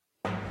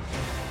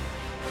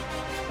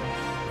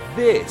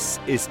This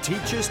is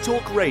Teachers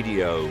Talk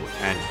Radio,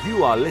 and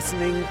you are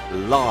listening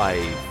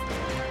live.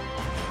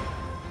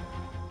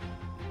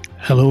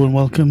 Hello and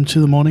welcome to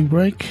the morning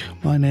break.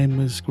 My name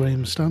is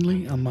Graham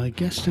Stanley, and my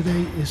guest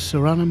today is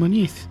Sorana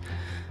Muñiz,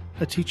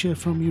 a teacher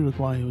from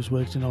Uruguay who's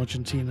worked in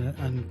Argentina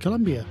and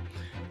Colombia.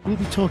 We'll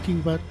be talking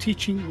about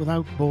teaching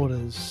without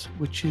borders,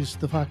 which is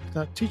the fact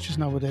that teachers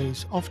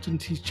nowadays often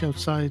teach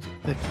outside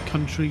the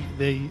country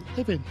they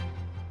live in.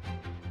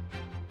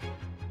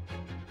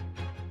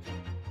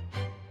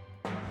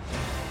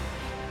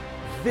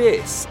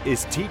 This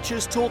is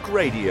Teachers Talk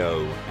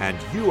Radio, and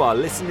you are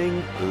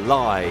listening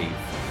live.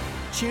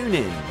 Tune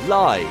in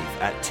live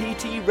at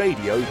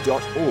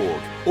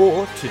ttradio.org,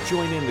 or to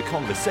join in the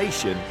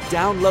conversation,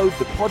 download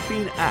the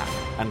Podbean app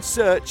and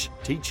search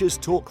Teachers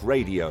Talk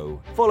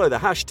Radio. Follow the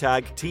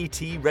hashtag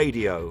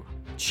TTRadio.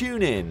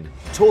 Tune in,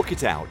 talk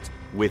it out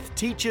with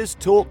Teachers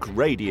Talk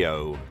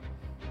Radio.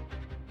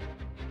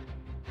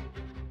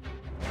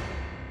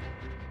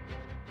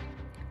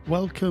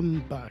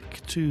 Welcome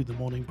back to the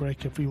morning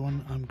break,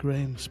 everyone. I'm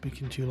Graham,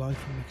 speaking to you live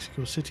from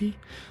Mexico City.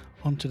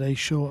 On today's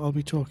show, I'll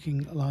be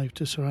talking live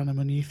to Sorana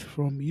Muñiz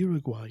from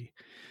Uruguay.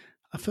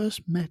 I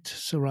first met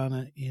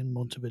Sorana in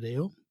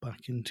Montevideo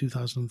back in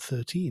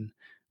 2013,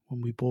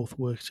 when we both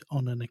worked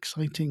on an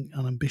exciting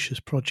and ambitious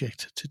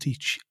project to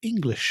teach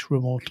English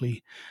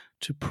remotely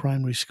to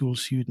primary school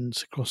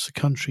students across the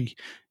country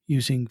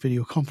using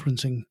video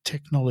conferencing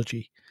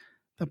technology.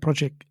 That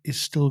project is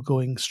still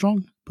going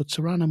strong, but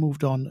Sorana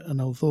moved on, and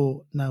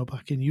although now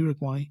back in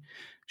Uruguay,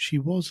 she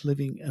was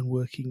living and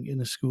working in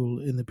a school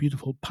in the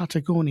beautiful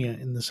Patagonia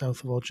in the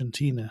south of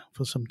Argentina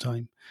for some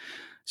time.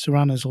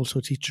 Sorana is also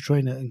a teacher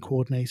trainer and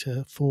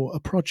coordinator for a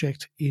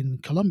project in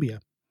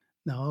Colombia.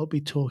 Now, I'll be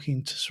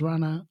talking to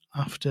Sorana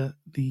after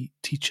the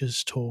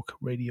Teachers Talk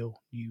Radio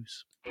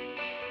news.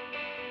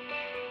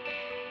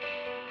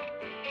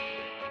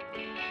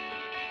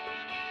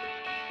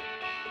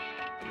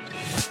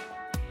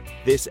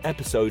 This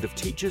episode of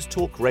Teachers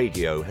Talk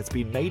Radio has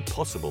been made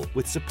possible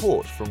with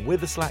support from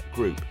Witherslack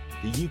Group,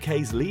 the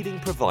UK's leading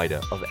provider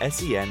of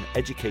SEN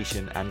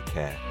education and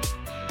care.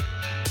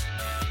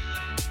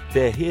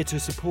 They're here to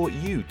support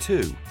you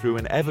too through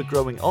an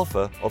ever-growing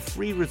offer of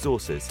free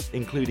resources,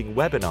 including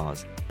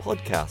webinars,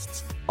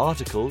 podcasts,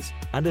 articles,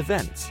 and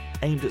events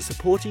aimed at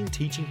supporting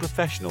teaching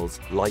professionals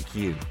like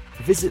you.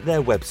 Visit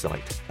their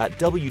website at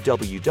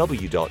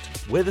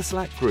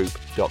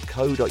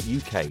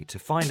www.witherslackgroup.co.uk to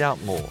find out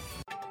more.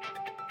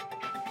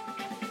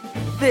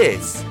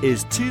 This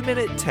is 2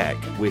 Minute Tech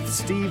with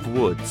Steve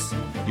Woods,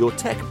 your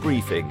tech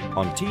briefing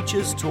on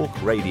Teachers Talk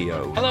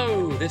Radio.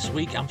 Hello, this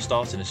week I'm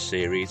starting a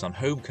series on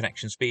home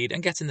connection speed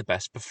and getting the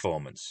best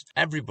performance.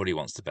 Everybody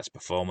wants the best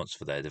performance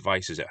for their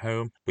devices at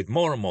home, with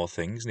more and more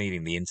things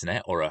needing the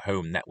internet or a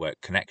home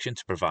network connection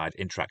to provide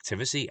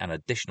interactivity and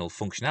additional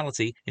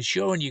functionality.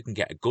 Ensuring you can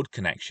get a good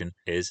connection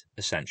is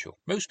essential.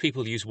 Most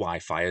people use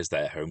Wi-Fi as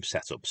their home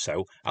setup,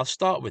 so I'll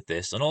start with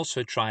this and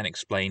also try and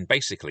explain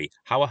basically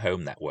how a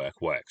home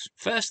network works.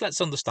 First,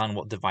 let's understand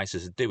what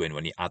devices are doing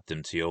when you add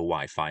them to your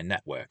Wi-Fi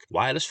network.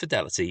 Wireless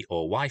fidelity,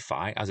 or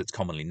Wi-Fi as it's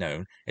commonly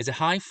known, is a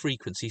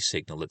high-frequency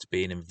signal that's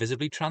being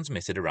invisibly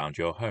transmitted around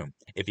your home.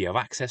 If you have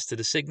access to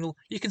the signal,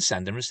 you can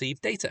send and receive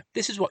data.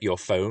 This is what your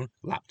phone,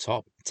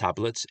 laptop,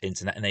 tablets,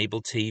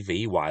 internet-enabled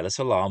TV, wireless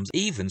alarms,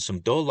 even some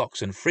door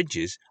locks and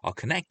fridges are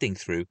connecting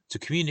through to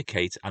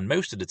communicate, and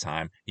most of the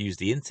time use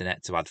the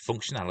internet to add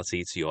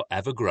functionality to your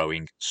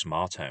ever-growing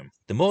smart home.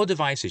 The more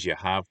devices you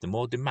have, the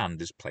more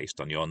demand is placed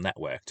on your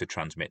network to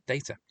transmit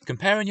data.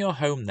 Comparing your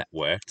home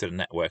network to the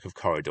network of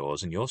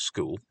corridors in your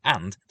school,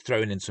 and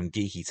throwing in some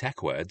geeky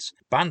tech words,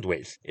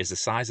 bandwidth is the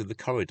size of the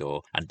corridor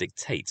and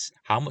dictates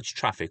how much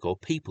traffic or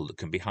people that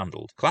can be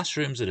handled.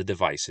 Classrooms are the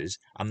devices,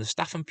 and the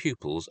staff and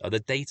pupils are the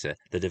data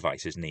the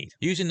devices need.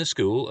 Using the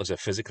school as a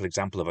physical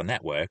example of a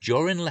network,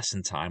 during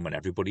lesson time when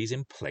everybody's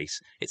in place,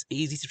 it's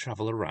easy to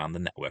travel around the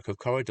network of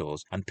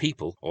corridors, and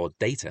people, or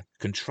data,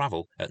 can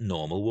travel at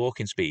normal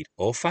walking speed,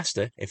 or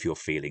faster if you're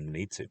feeling the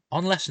need to.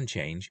 On lesson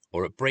change,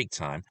 or at break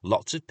time,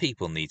 lots of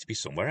people need to be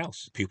somewhere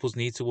else. Pupils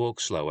need to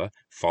walk slower,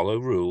 follow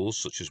rules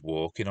such as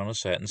walking on a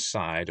certain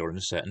side or in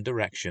a certain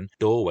direction.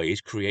 Doorways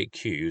create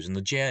queues, and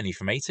the journey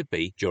from A to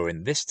B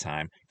during this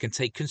time can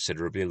take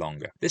considerably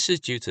longer. This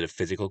is due to the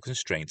physical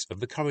constraints of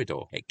the corridor.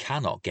 It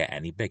cannot get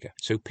any bigger,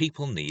 so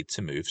people need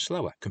to move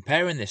slower.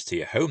 Comparing this to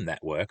your home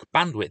network,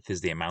 bandwidth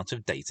is the amount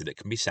of data that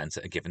can be sent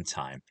at a given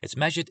time. It's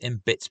measured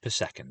in bits per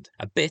second,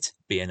 a bit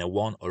being a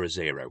 1 or a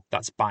 0.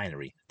 That's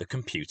binary, the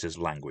computer's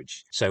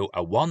language. So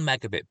a 1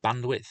 megabit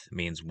bandwidth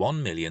means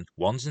 1 million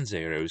ones and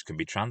zeros can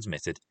be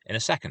transmitted in a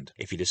second.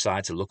 If you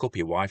decide to look up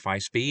your Wi-Fi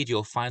speed,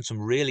 you'll find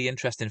some really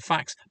interesting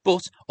facts,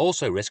 but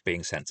also risk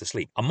being sent to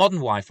sleep. A modern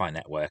Wi-Fi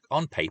network,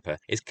 on paper,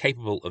 is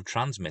capable of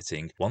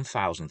transmitting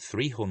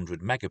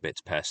 1,300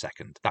 megabits per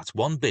second. That's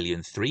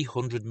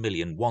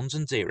 1,300,000,000 ones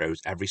and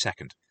zeros every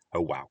second. Oh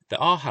wow. There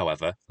are,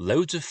 however,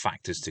 loads of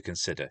factors to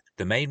consider,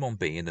 the main one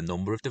being the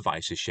number of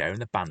devices sharing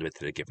the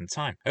bandwidth at a given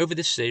time. Over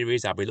this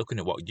series, I'll be looking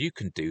at what you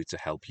can do to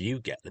help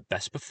you get the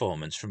best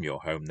performance from your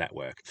home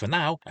network. For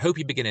now, I hope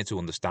you're beginning to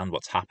understand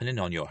what's happening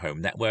on your home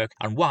network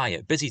and why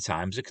at busy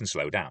times it can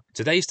slow down.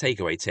 Today's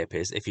takeaway tip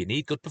is if you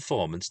need good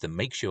performance, then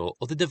make sure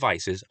other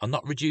devices are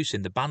not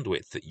reducing the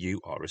bandwidth that you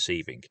are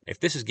receiving.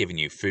 If this has given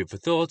you food for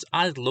thought,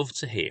 I'd love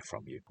to hear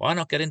from you. Why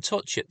not get in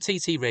touch at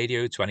TT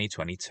Radio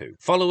 2022?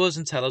 Follow us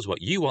and tell us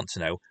what you want to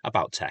know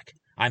about tech.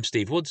 I'm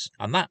Steve Woods,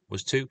 and that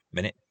was 2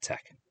 Minute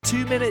Tech.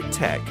 2 Minute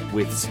Tech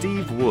with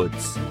Steve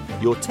Woods,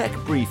 your tech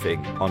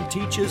briefing on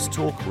Teachers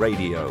Talk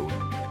Radio.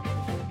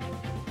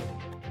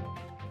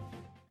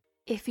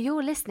 If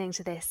you're listening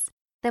to this,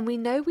 then we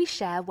know we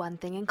share one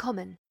thing in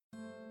common: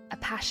 a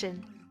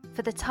passion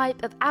for the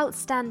type of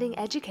outstanding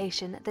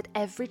education that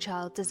every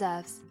child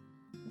deserves.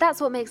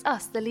 That's what makes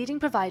us the leading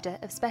provider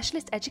of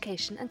specialist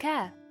education and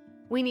care.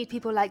 We need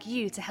people like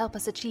you to help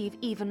us achieve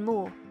even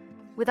more.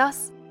 With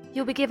us,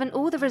 you'll be given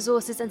all the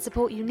resources and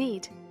support you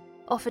need,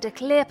 offered a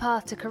clear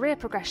path to career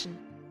progression,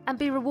 and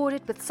be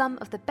rewarded with some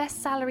of the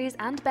best salaries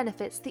and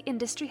benefits the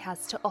industry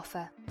has to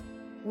offer.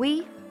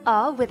 We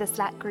are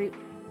Witherslack Group.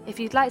 If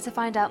you'd like to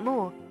find out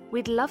more,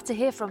 we'd love to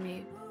hear from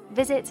you.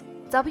 Visit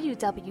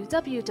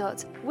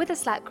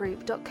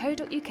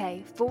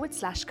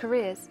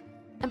www.witherslackgroup.co.uk/careers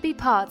and be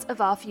part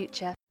of our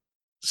future.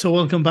 So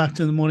welcome back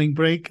to the morning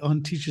break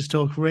on Teachers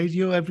Talk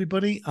Radio,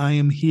 everybody. I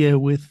am here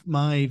with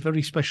my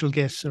very special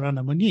guest,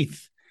 Sorana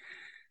Muniz.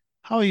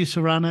 How are you,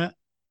 Sorana?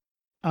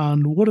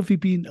 And what have you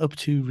been up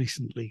to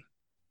recently?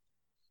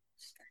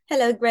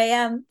 Hello,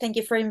 Graham. Thank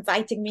you for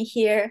inviting me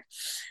here.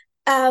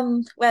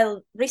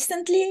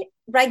 Recently,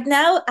 right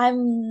now,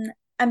 I'm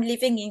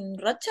living in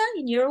Rocha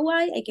in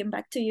Uruguay. I came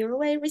back to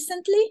Uruguay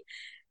recently,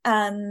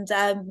 and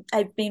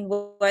I've been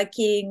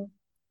working.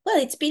 Well,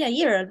 it's been a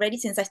year already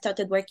since I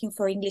started working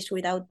for English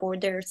Without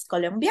Borders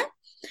Colombia,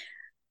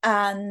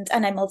 and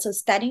I'm also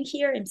studying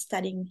here. I'm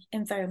studying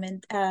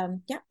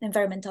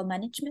environmental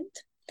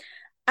management,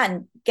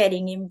 and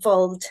getting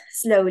involved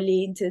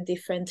slowly into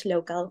different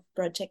local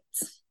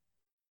projects.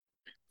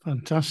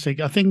 Fantastic.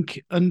 I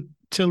think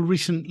until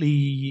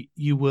recently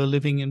you were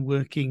living and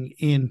working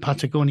in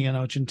Patagonia in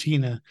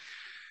Argentina,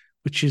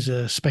 which is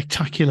a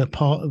spectacular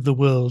part of the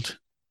world.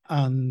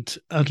 And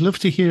I'd love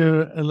to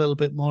hear a little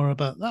bit more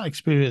about that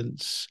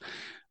experience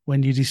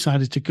when you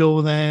decided to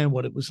go there,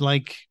 what it was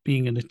like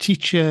being a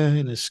teacher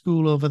in a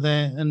school over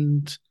there,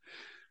 and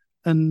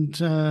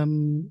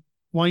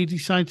why you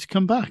decided to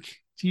come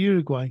back to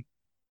Uruguay.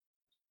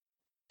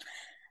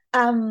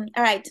 All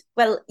right.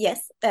 Well,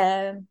 yes,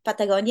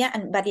 Patagonia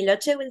and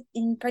Bariloche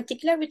in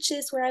particular, which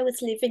is where I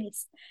was living,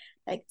 it's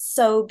like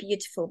so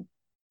beautiful.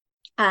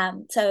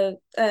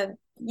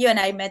 You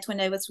and I met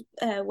when I was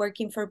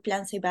working for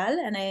Plan Ceibal,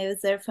 and I was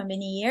there for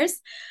many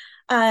years.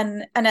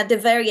 And at the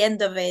very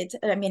end of it,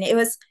 I mean, it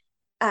was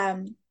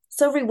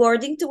so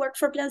rewarding to work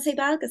for Plan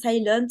Ceibal because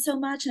I learned so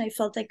much and I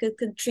felt I could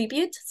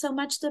contribute so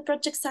much to the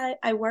projects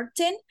I worked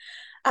in.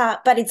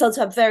 But it's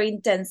also a very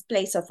intense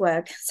place of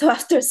work. So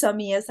after some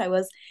years, I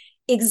was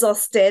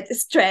exhausted,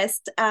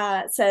 stressed.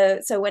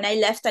 So when I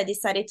left, I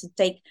decided to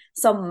take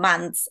some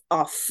months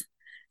off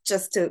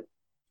just to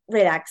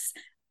relax.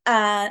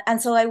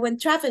 And so I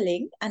went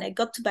traveling, and I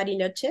got to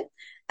Bariloche,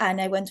 and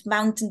I went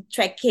mountain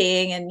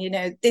trekking and,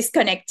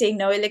 disconnecting,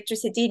 no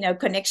electricity, no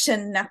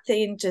connection,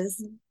 nothing,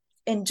 just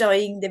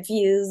enjoying the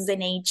views, the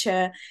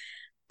nature.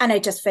 And I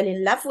just fell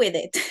in love with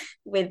it,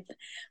 with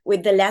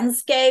the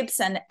landscapes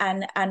and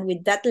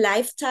with that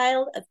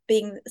lifestyle of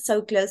being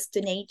so close to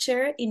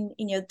nature in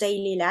your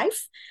daily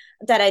life,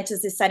 that I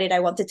just decided I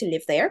wanted to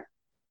live there.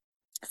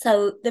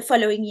 So the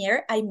following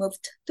year, I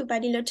moved to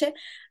Bariloche,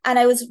 and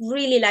I was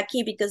really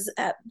lucky because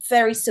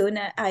very soon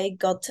I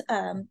got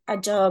a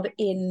job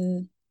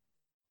in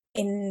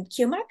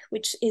QMAC,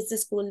 which is the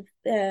school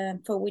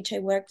for which I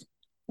worked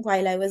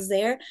while I was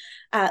there,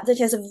 that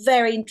has a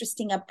very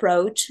interesting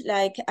approach.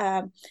 Like,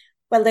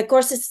 the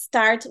courses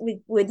start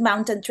with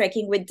mountain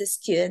trekking with the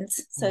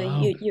students. So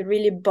wow. you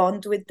really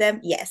bond with them.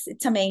 Yes,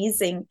 it's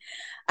amazing.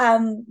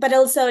 But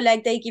also,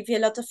 like, they give you a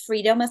lot of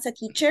freedom as a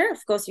teacher.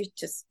 Of course, you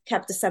just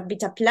have to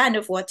submit a plan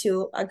of what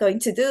you are going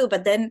to do.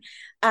 But then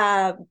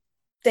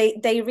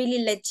they really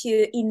let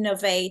you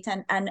innovate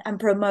and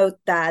promote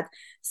that.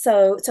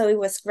 So it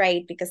was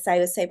great because I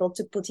was able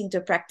to put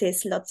into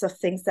practice lots of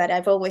things that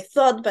I've always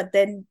thought, but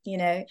then, you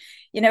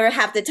never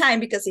have the time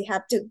because you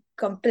have to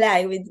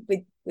comply with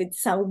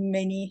so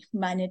many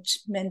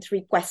management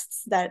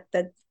requests that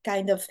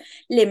kind of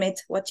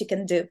limit what you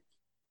can do.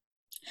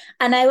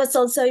 And I was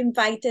also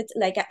invited,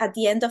 like at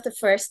the end of the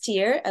first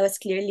year, I was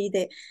clearly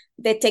the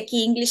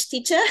techie English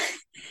teacher.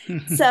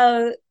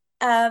 So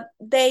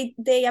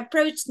they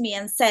approached me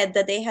and said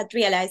that they had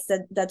realized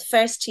that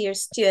first year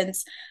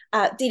students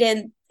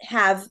didn't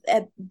have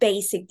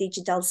basic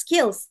digital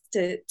skills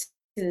to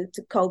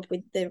cope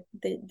with the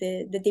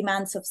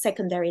demands of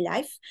secondary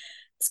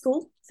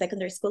school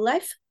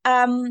life.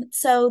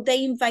 So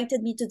they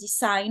invited me to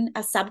design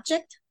a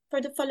subject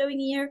for the following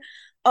year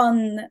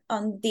on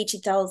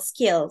digital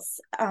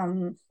skills,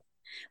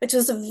 which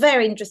was a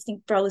very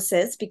interesting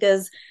process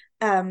because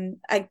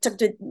I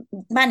talked with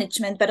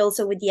management, but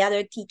also with the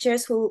other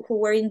teachers who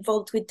were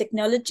involved with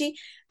technology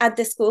at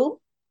the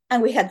school.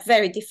 And we had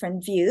very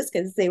different views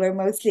because they were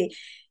mostly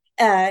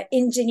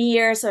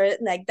engineers or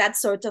like that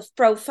sort of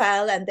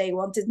profile. And they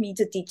wanted me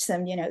to teach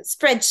them,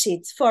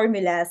 spreadsheets,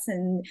 formulas,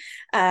 and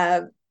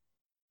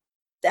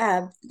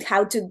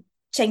how to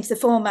change the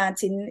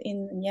format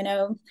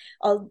in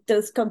all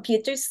those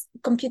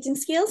computing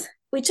skills,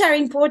 which are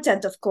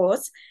important, of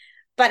course.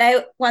 But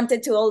I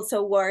wanted to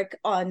also work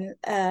on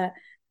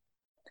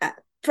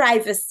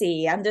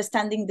privacy,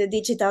 understanding the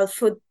digital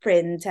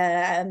footprint,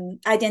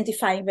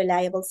 identifying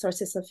reliable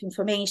sources of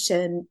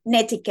information,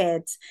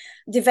 etiquette,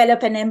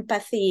 develop an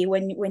empathy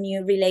when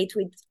you relate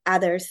with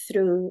others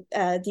through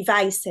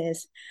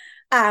devices.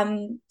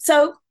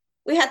 So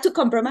we had to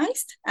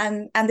compromise,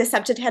 and the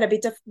subject had a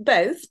bit of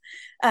both.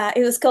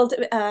 It was called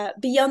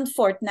Beyond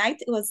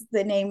Fortnite. It was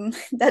the name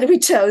that we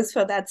chose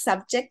for that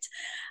subject.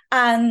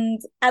 And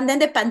then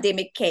the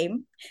pandemic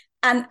came.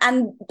 And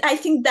I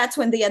think that's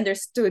when they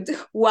understood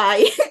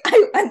why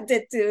I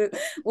wanted to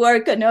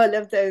work on all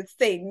of those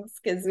things,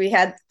 because we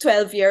had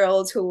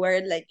 12-year-olds who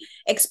were like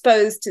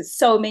exposed to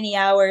so many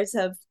hours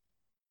of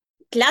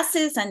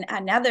classes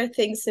and other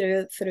things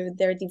through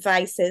their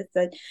devices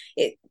that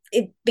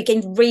it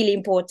became really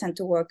important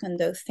to work on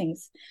those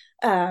things.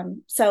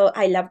 So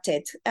I loved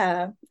it.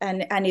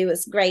 And it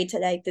was great,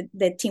 like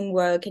the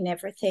teamwork and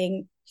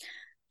everything.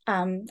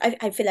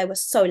 I feel I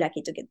was so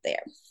lucky to get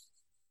there.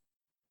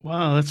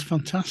 Wow, that's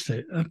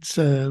fantastic. That's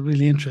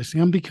really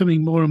interesting. I'm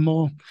becoming more and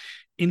more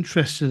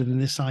interested in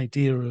this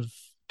idea of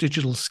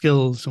digital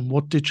skills and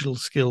what digital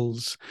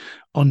skills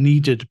are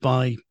needed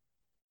by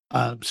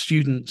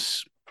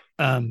students,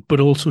 but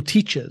also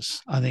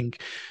teachers, I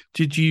think.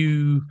 Did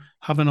you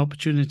have an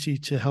opportunity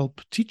to help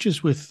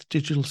teachers with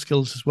digital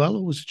skills as well,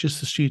 or was it just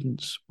the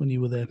students when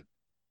you were there?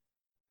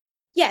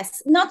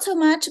 Yes, not so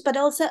much, but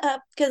also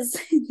because,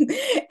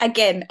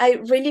 again,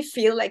 I really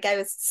feel like I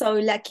was so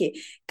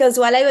lucky because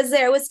while I was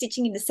there, I was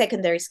teaching in the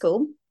secondary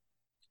school,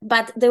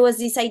 but there was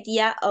this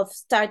idea of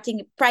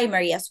starting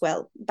primary as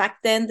well. Back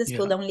then, the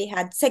school only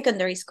had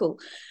secondary school.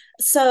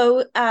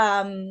 So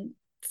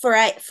for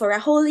a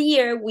whole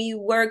year, we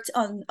worked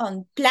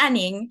on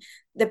planning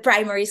the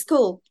primary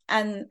school.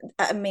 And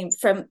I mean,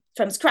 from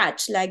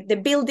scratch, like the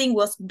building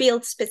was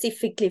built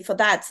specifically for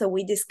that. So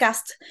we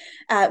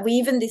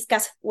even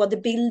discussed what the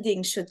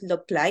building should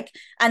look like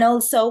and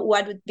also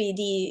what would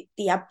be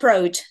the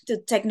approach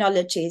to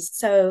technologies.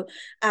 So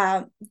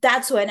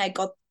that's when I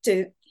got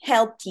to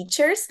help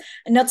teachers,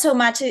 not so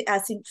much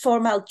as in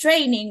formal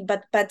training,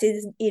 but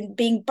in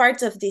being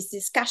part of these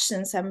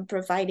discussions and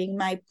providing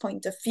my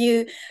point of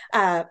view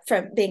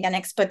from being an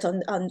expert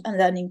on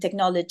learning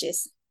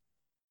technologies.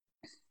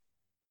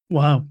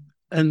 Wow.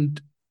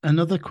 And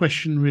another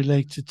question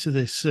related to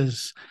this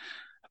is,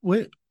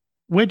 where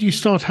do you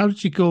start? How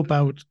did you go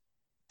about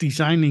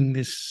designing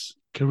this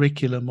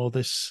curriculum or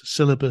this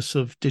syllabus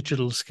of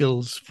digital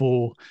skills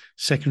for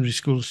secondary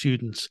school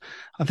students?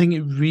 I think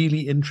it's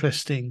really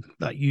interesting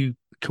that you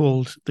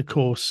called the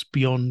course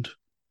Beyond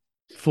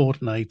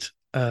Fortnite,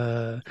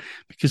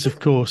 because of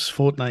course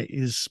Fortnite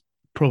is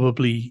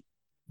probably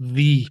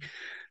the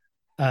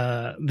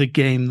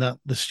game that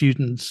the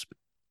students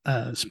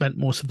spent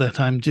most of their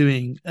time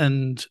doing.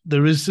 And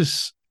there is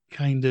this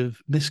kind of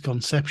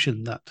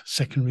misconception that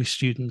secondary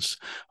students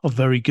are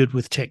very good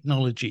with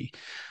technology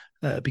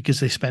because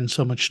they spend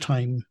so much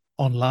time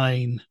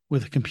online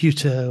with a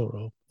computer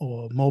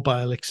or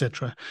mobile,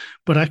 etc.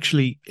 But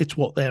actually, it's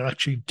what they're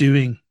actually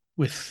doing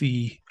with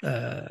the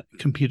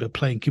computer,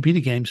 playing computer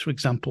games, for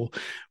example,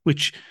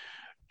 which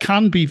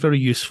can be very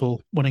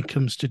useful when it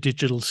comes to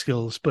digital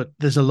skills. But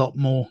there's a lot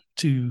more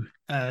to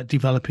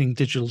developing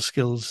digital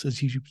skills,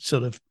 as you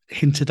sort of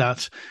hinted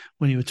at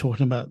when you were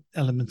talking about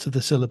elements of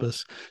the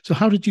syllabus. So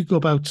how did you go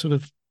about sort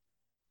of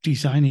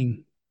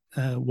designing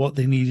what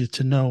they needed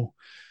to know,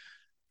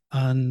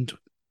 and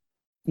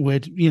where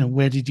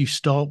did you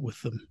start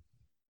with them?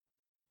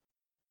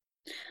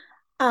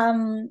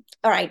 All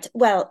right.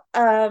 Well,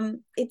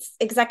 it's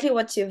exactly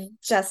what you've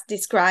just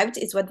described.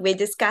 Is what we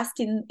discussed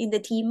in the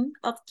team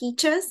of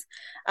teachers,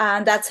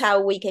 and that's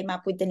how we came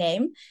up with the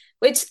name.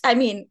 Which, I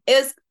mean,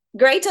 is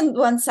great on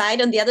one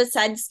side. On the other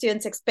side,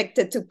 students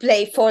expected to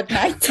play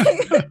Fortnite,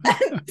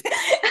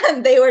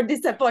 and they were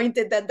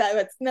disappointed that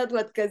was not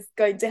what was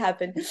going to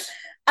happen.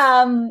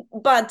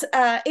 But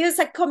it was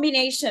a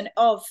combination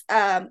of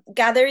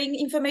gathering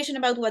information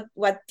about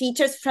what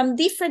teachers from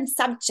different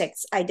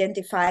subjects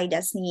identified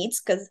as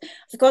needs, because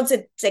of course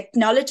the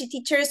technology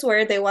teachers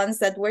were the ones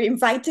that were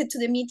invited to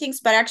the meetings,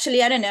 but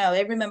actually, I don't know,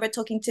 I remember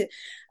talking to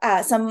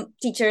some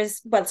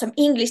teachers, some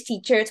English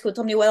teachers who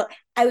told me, well,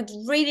 I would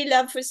really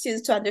love for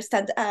students to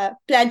understand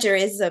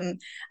plagiarism.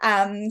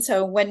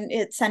 So when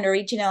it's an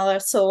original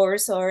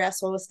source or a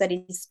source that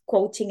is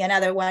quoting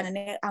another one,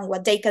 and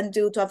what they can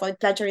do to avoid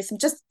plagiarism,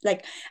 just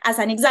like as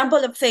an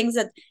example of things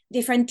that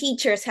different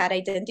teachers had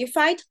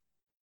identified.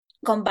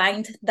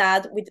 combined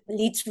that with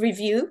lit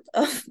review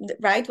of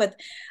right what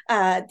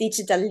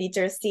digital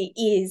literacy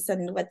is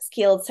and what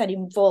skills are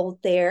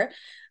involved there.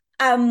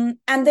 And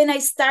then I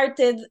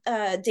started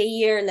the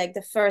year, like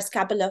the first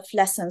couple of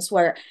lessons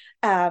were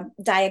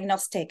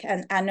diagnostic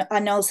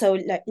and also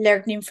like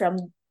learning from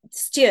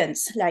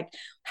students, like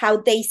how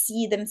they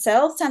see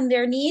themselves and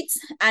their needs,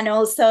 and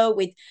also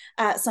with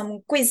some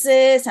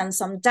quizzes and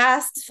some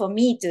tasks for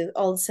me to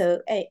also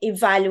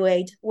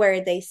evaluate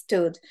where they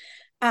stood.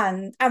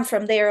 And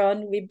from there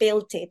on, we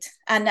built it.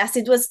 And as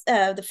it was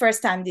the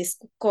first time this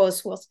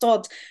course was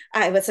taught,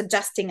 I was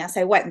adjusting as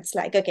I went.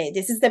 Like, okay,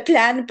 this is the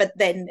plan, but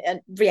then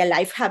real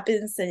life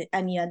happens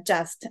and you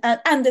adjust.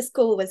 And the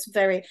school was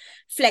very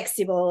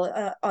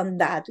flexible on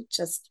that,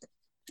 just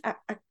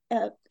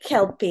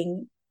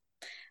helping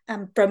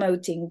and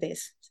promoting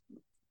this.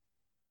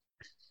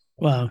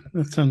 Wow,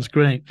 that sounds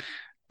great.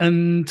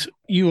 And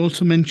you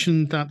also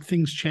mentioned that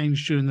things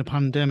changed during the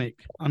pandemic.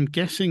 I'm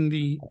guessing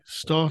the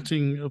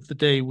starting of the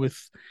day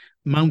with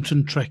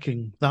mountain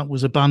trekking, that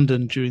was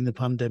abandoned during the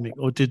pandemic,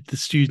 or did the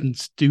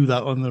students do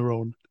that on their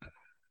own?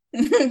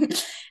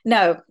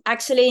 No,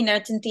 actually in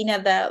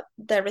Argentina,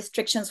 the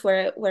restrictions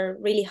were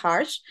really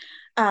harsh.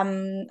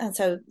 And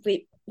so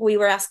we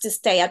were asked to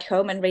stay at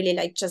home and really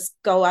like just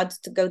go out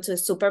to go to the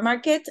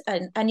supermarket,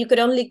 and you could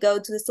only go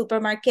to the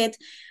supermarket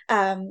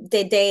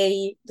the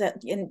day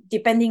that,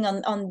 depending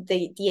on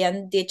the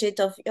end digit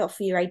of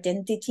your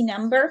identity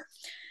number,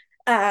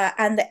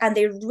 and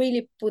they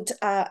really put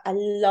a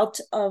lot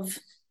of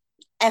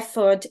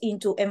effort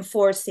into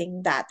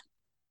enforcing that.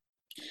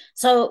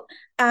 So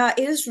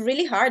it was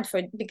really hard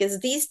because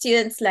these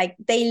students, like,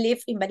 they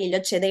live in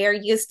Bariloche. They are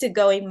used to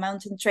going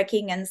mountain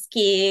trekking and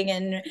skiing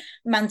and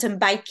mountain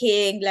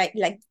biking.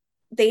 Like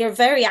they are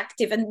very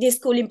active. And this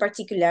school in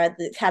particular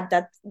had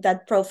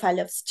that profile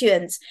of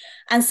students.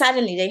 And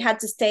suddenly they had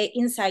to stay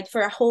inside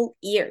for a whole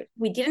year.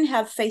 We didn't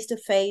have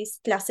face-to-face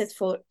classes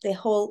for the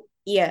whole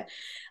year.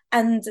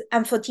 And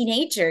for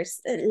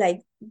teenagers,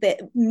 like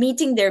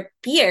meeting their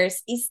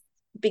peers is,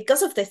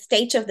 because of the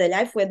stage of their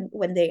life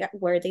when they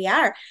where they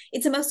are,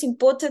 it's the most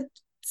important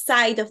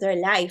side of their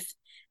life.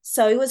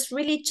 So it was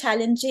really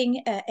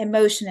challenging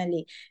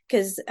emotionally,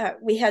 because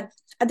we had,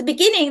 at the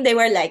beginning, they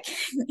were like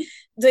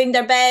doing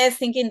their best,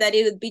 thinking that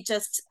it would be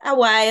just a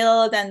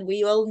while and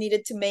we all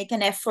needed to make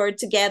an effort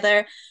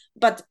together.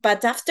 But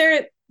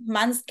after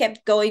months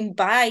kept going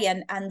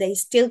by and they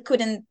still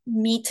couldn't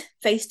meet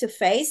face to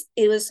face,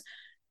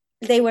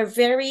 they were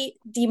very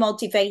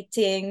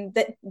demotivated.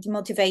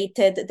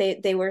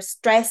 They were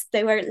stressed.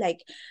 They were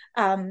like,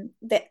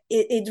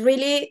 it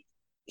really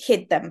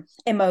hit them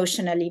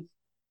emotionally.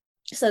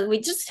 So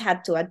we just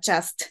had to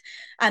adjust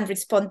and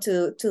respond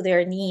to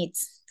their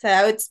needs. So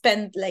I would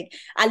spend like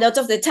a lot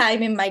of the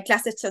time in my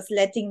classes just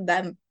letting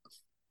them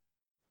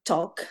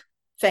talk,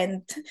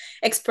 vent,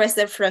 express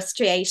their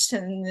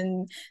frustration,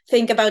 and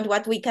think about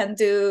what we can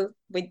do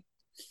with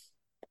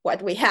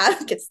what we have,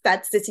 because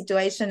that's the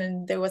situation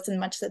and there wasn't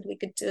much that we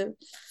could do.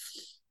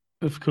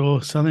 Of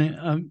course. I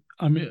mean,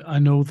 I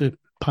know the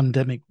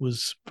pandemic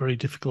was very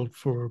difficult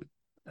for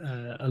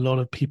a lot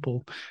of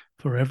people,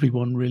 for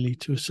everyone really,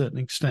 to a certain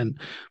extent.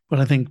 But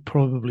I think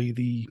probably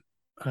the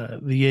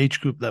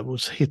age group that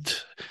was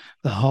hit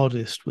the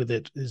hardest with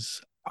it is,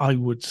 I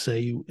would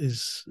say,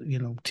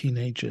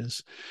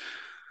 teenagers.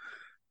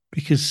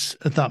 Because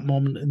at that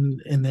moment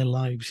in their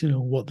lives,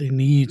 what they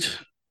need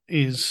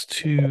is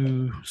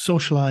to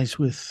socialize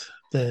with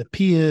their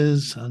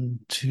peers and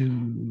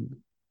to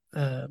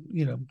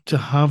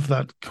have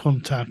that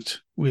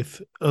contact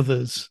with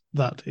others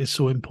that is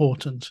so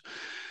important.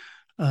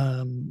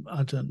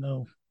 I don't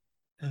know.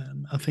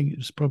 I think it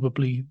was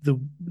probably the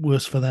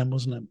worst for them,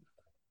 wasn't it?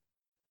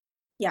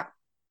 Yeah,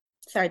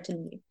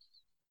 certainly.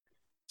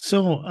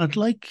 So I'd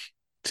like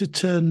to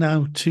turn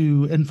now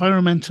to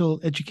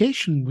environmental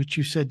education, which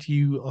you said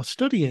you are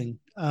studying.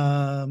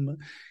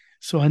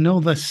 So I know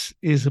this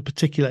is a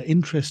particular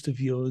interest of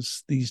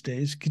yours these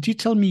days. Could you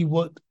tell me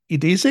what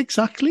it is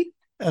exactly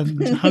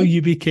and how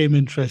you became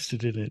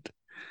interested in it?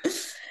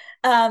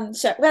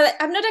 Sure. Well,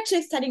 I'm not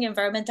actually studying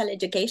environmental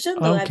education,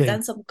 though Okay. I've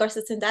done some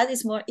courses in that.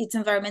 It's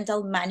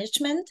environmental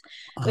management,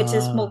 which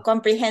is more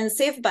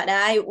comprehensive, but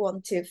I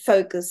want to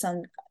focus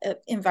on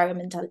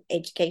environmental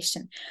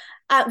education,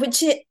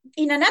 which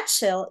in a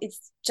nutshell,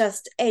 it's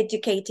just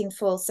educating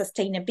for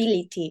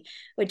sustainability,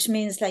 which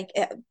means like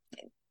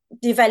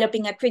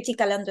developing a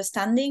critical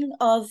understanding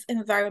of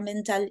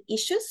environmental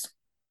issues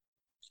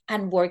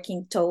and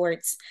working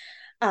towards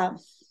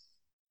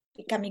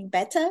becoming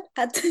better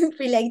at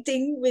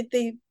relating with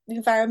the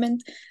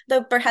environment,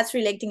 though perhaps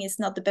relating is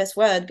not the best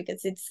word,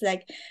 because it's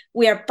like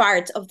we are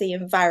part of the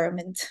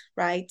environment,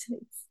 right?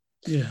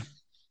 Yeah.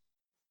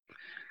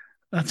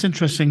 That's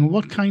interesting.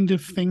 What kind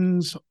of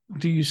things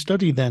do you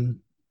study then?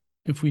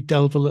 If we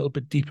delve a little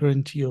bit deeper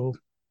into your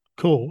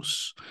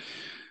course,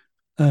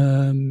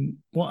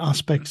 what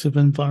aspects of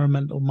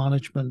environmental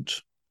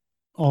management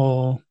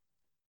are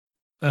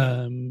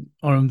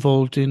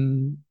involved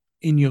in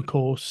your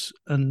course,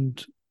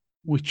 and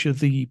which are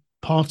the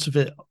parts of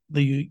it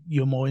that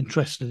you're more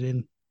interested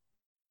in?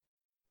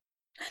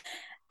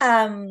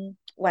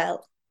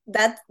 Well,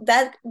 that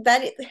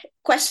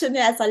question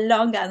has a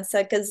long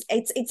answer because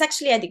it's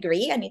actually a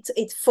degree and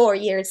it's 4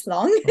 years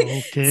long.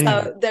 Okay.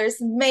 So there's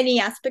many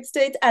aspects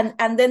to it,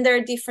 and then there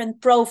are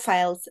different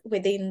profiles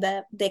within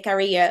the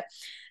career.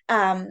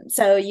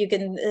 So you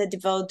can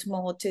devote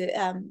more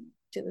to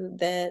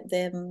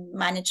the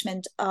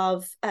management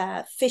of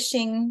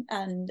fishing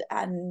and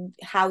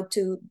how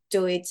to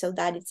do it so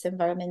that it's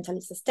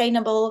environmentally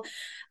sustainable,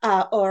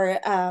 or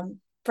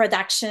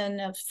production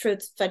of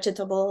fruits,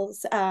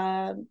 vegetables,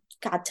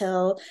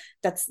 cattle.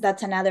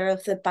 That's another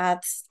of the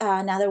paths.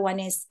 Another one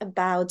is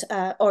about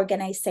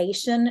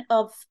organization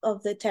of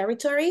the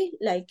territory,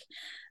 like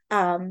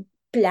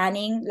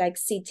planning, like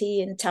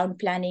city and town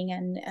planning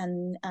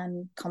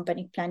and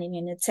company planning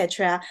and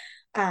etc.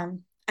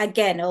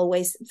 Again,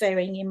 always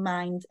bearing in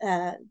mind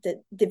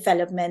the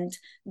development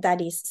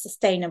that is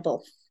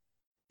sustainable.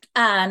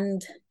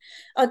 And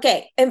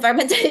okay,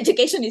 environmental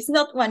education is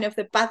not one of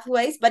the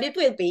pathways, but it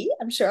will be,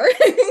 I'm sure.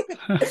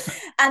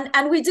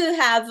 and we do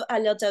have a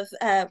lot of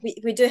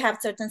we do have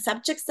certain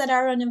subjects that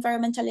are on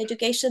environmental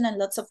education and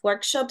lots of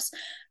workshops.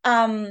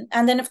 And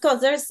then of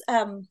course there's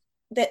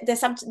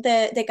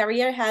the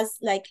career has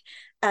like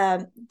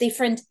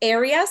different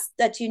areas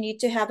that you need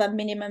to have a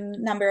minimum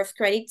number of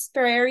credits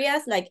per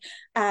areas, like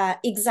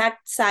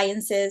exact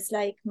sciences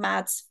like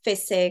maths,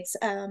 physics,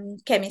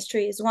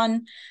 chemistry is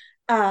one.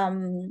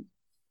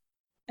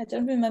 I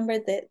don't remember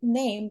the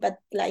name, but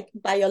like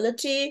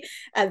biology,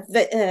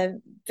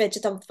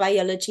 vegetable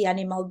biology,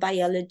 animal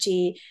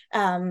biology,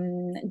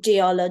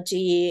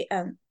 geology,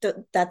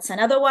 that's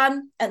another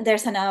one. And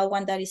there's another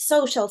one that is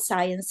social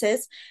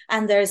sciences,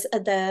 and there's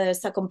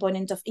a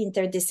component of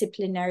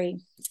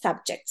interdisciplinary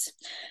subjects.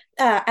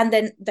 And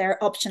then there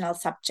are optional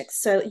subjects.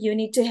 So you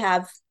need to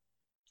have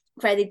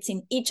credits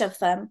in each of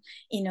them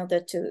in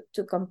order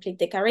to complete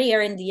the career.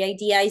 And the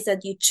idea is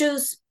that you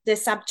choose the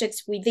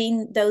subjects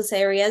within those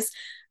areas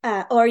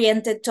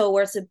oriented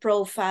towards the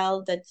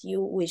profile that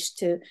you wish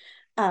to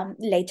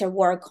later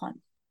work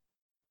on.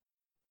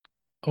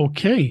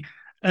 Okay.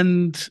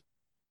 And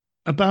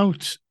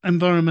about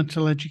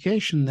environmental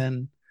education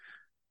then,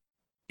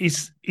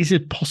 is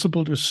it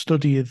possible to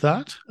study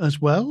that as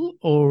well?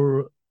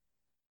 Or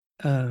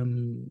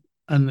and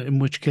in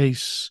which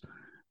case,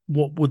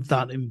 what would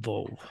that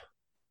involve?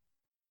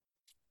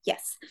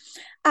 Yes.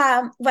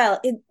 Well,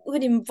 it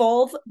would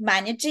involve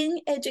managing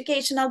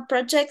educational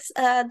projects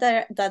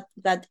that are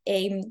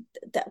aimed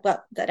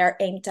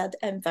at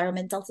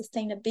environmental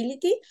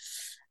sustainability.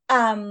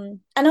 And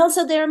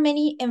also there are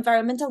many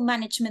environmental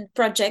management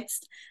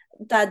projects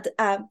that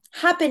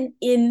happen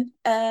in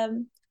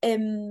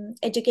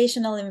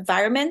educational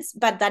environments,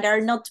 but that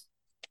are not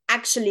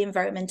actually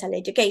environmental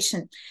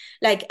education,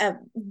 like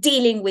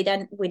dealing with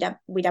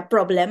a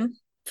problem.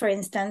 For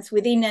instance,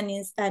 within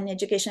an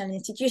educational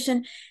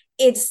institution,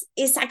 it's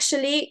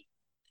actually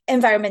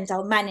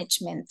environmental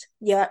management.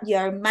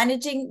 You're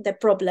managing the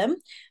problem,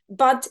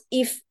 but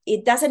if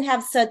it doesn't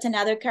have certain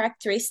other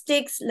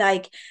characteristics,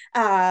 like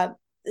the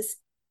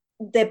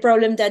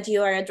problem that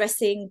you are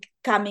addressing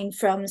coming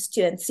from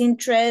students'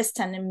 interest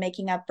and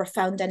making a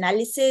profound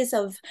analysis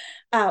of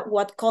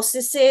what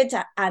causes it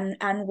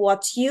and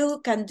what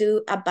you can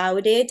do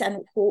about it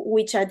and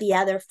which are the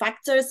other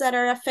factors that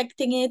are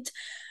affecting it,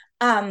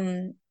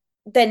 then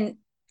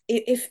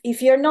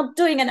if you're not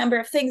doing a number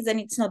of things, then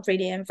it's not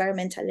really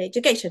environmental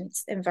education,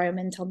 it's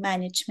environmental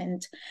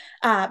management.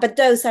 But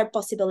those are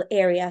possible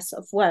areas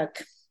of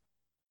work.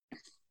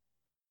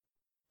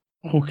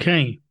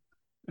 Okay.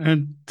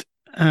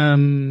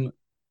 And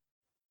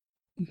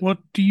what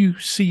do you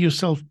see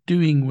yourself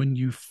doing when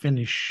you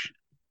finish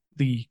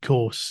the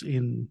course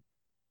in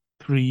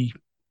 3+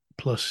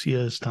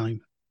 years'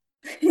 time?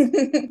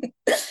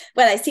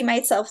 Well, I see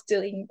myself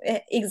doing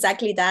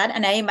exactly that.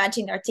 And I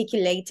imagine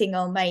articulating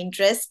all my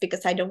interests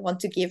because I don't want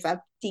to give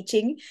up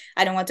teaching.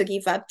 I don't want to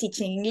give up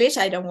teaching English.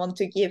 I don't want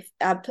to give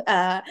up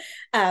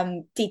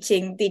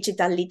teaching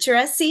digital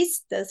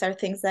literacies. Those are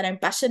things that I'm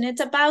passionate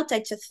about. I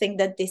just think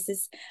that this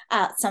is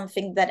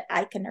something that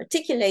I can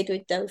articulate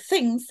with those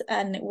things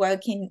and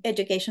work in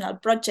educational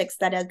projects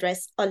that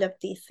address all of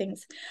these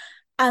things.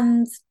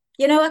 And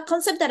you know, a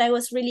concept that I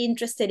was really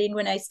interested in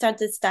when I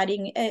started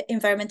studying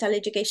environmental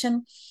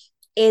education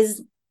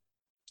is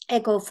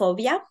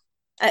ecophobia.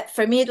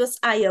 For me, it was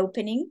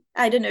eye-opening.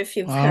 I don't know if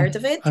you've heard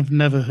of it. I've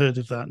never heard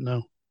of that,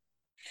 no.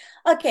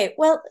 Okay,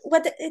 well,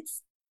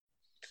 it's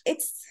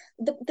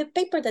the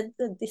paper that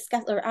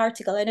discussed, or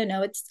article, I don't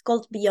know, it's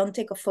called Beyond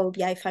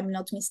Ecophobia, if I'm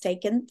not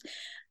mistaken,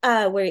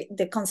 where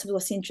the concept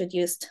was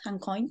introduced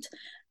and coined.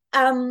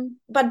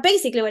 But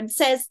basically what it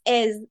says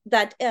is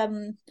that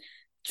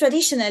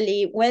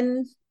traditionally,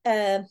 when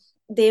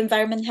the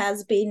environment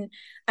has been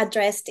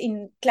addressed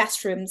in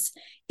classrooms,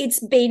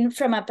 it's been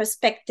from a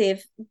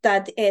perspective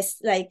that is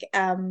like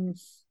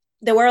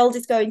the world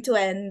is going to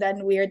end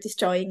and we are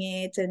destroying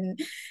it, and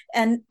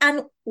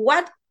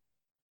what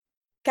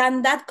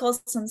can that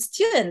cause on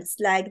students,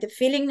 like the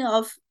feeling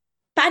of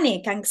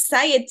panic,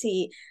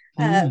 anxiety,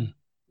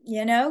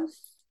 you know.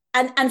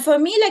 And for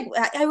me, like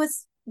I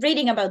was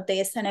reading about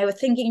this, and I was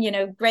thinking,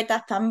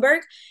 Greta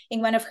Thunberg,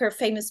 in one of her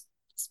famous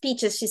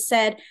speeches, she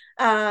said,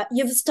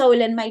 "You've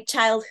stolen my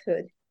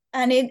childhood,"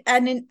 and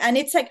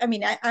it's like, I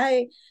mean,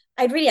 I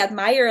really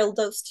admire all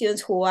those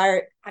students who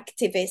are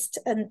activists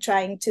and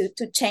trying to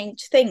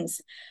change things,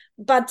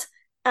 but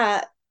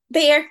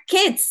they are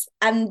kids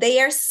and they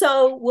are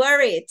so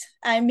worried.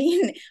 I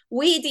mean,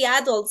 we the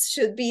adults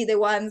should be the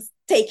ones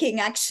taking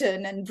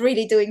action and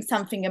really doing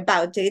something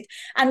about it,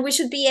 and we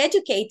should be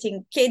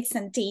educating kids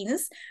and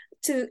teens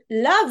to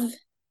love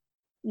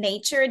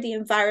nature, the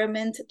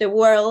environment, the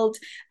world,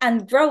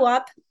 and grow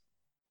up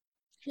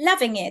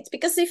loving it,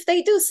 because if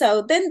they do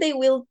so, then they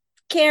will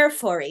care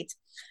for it.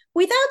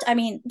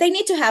 They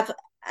need to have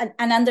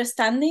an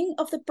understanding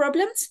of the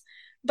problems,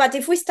 but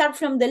if we start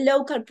from the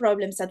local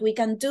problems that we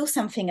can do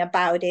something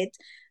about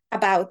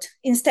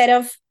instead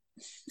of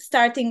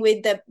starting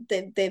with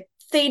the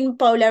thin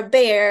polar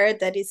bear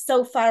that is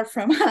so far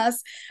from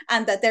us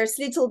and that there's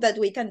little that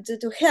we can do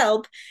to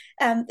help,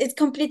 it's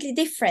completely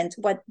different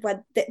what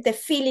the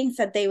feelings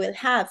that they will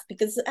have,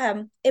 because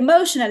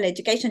emotional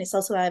education is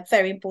also a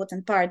very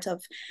important part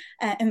of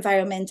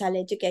environmental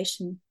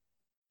education.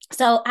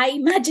 So I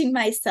imagine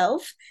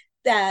myself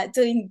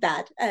doing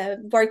that,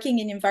 working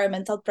in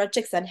environmental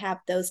projects that have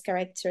those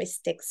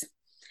characteristics.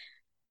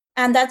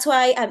 And that's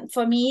why,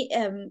 for me,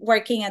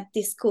 working at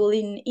this school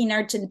in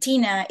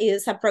Argentina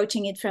is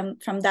approaching it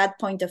from that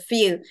point of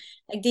view.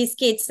 Like these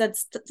kids that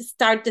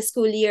start the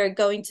school year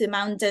going to the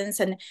mountains,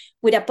 and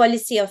with a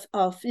policy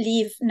of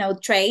leave no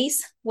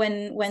trace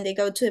when they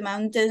go to the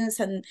mountains,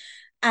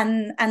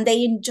 and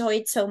they enjoy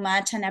it so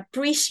much and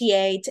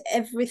appreciate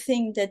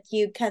everything that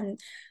you can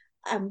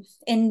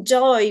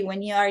enjoy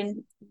when you are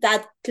in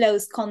that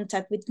close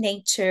contact with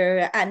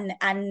nature,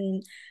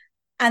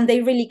 and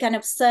they really can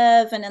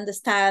observe and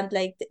understand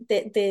like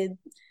the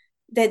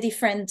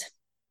different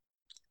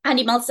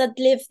animals that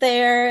live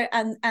there,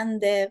 and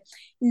the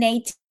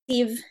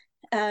native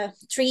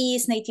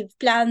trees, native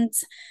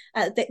plants.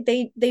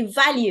 They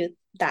value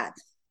that,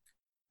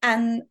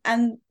 and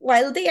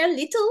while they are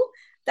little,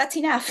 that's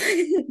enough.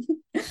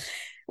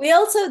 We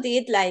also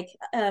did like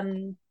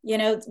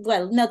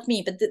well, not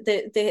me, but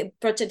the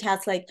project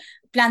has like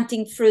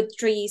planting fruit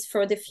trees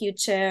for the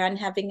future and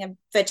having a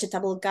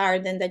vegetable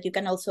garden that you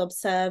can also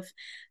observe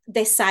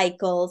the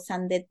cycles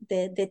and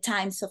the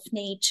times of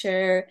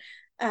nature.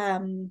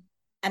 And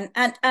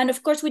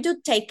of course we do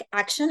take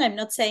action. I'm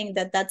not saying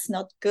that that's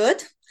not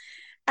good.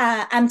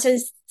 I'm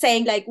just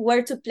saying like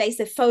where to place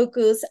the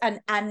focus and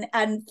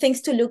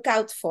things to look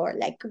out for,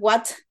 like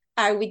what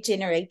are we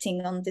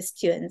generating on the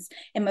students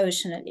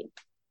emotionally.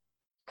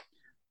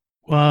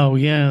 Wow,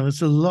 yeah,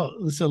 there's a lot.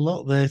 There's a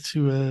lot there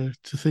to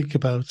think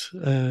about.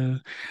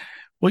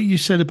 What you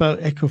said about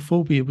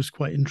ecophobia was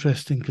quite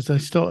interesting, because I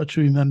started to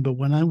remember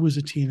when I was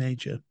a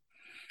teenager,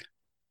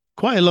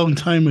 quite a long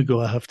time ago,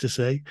 I have to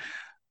say.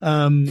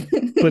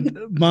 But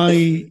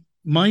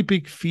my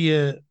big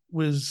fear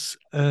was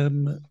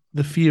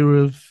the fear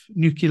of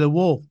nuclear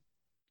war,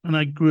 and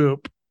I grew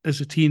up as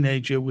a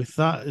teenager with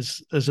that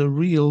as a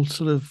real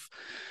sort of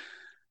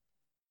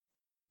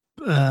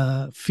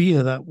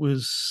fear that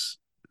was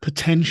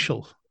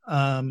potential.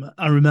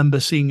 I remember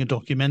seeing a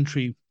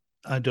documentary.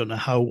 I don't know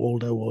how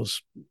old I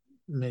was,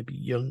 maybe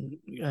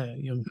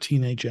young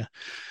teenager,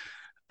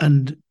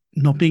 and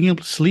not being able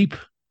to sleep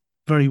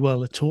very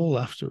well at all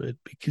after it,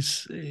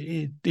 because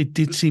it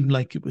did seem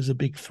like it was a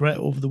big threat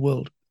over the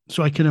world.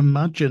 So I can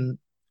imagine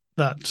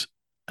that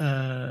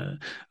a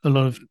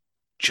lot of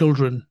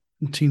children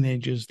and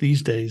teenagers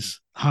these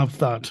days have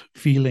that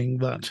feeling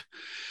that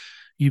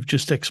you've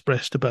just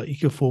expressed about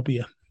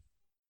ecophobia.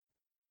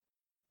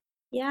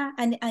 Yeah,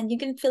 and you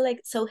can feel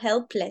like so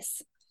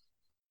helpless.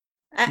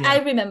 Yeah. I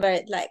remember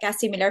like a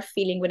similar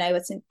feeling when I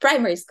was in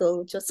primary school,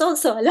 which was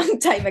also a long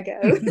time ago.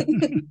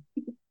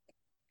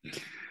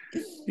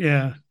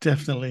 Yeah,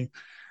 definitely.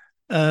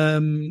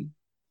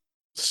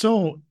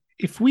 So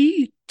if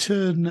we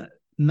turn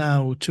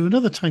now to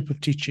another type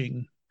of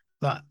teaching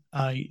that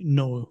I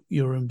know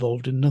you're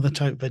involved in, another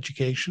type of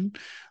education,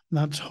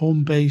 that's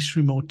home-based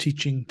remote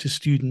teaching to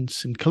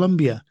students in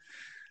Colombia,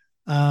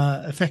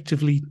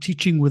 effectively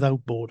teaching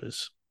without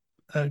borders.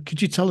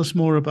 Could you tell us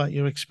more about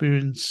your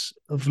experience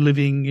of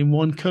living in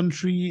one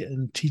country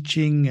and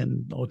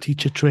teaching or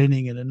teacher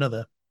training in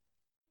another?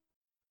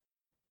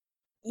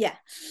 Yeah.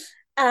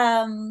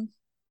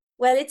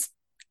 Well,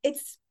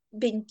 it's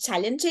been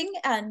challenging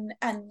and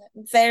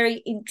very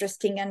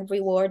interesting and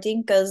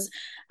rewarding, because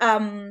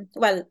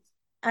well,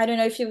 I don't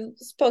know if you've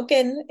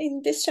spoken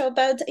in this show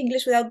about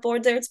English Without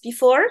Borders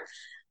before.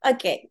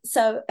 Okay,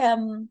 so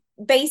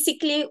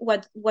basically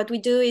what we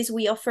do is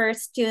we offer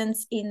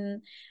students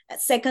in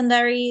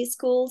secondary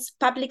schools,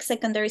 public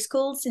secondary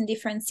schools in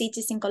different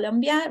cities in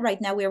Colombia.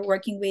 Right now we're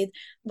working with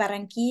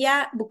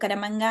Barranquilla,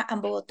 Bucaramanga,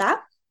 and Bogota.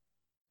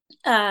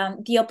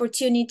 The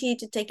opportunity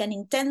to take an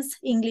intense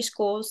English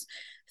course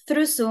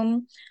through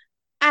Zoom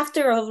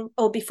after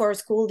or before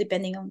school,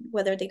 depending on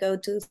whether they go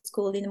to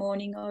school in the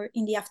morning or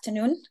in the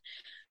afternoon.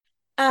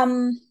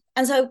 And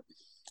so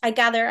I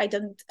gather, I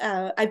don't,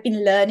 I've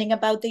been learning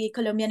about the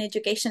Colombian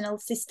educational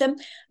system,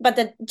 but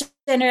that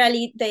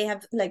generally they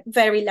have like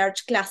very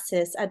large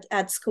classes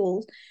at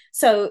school.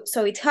 So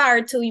it's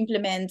hard to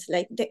implement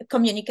like the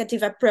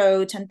communicative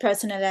approach and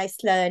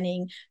personalized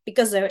learning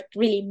because there are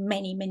really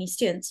many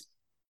students.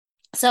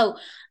 So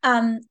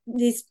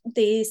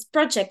this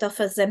project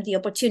offers them the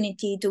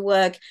opportunity to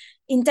work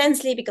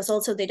intensely, because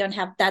also they don't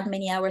have that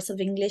many hours of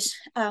English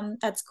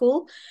at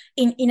school,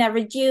 in a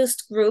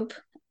reduced group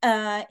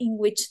in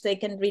which they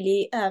can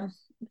really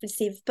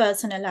receive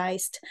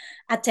personalized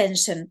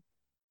attention.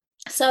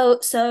 So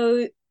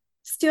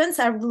students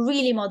are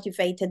really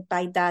motivated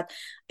by that.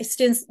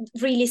 Students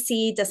really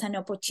see it as an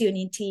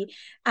opportunity,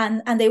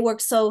 and they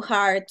work so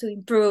hard to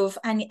improve,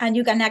 and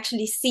you can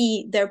actually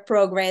see their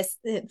progress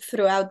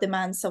throughout the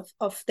months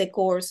of the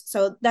course.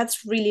 So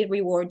that's really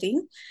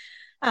rewarding.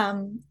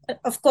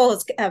 Of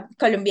course,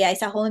 Colombia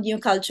is a whole new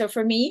culture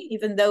for me,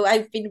 even though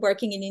I've been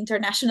working in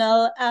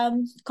international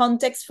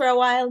context for a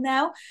while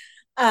now.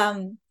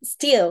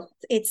 Still,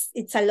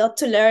 it's a lot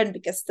to learn,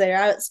 because there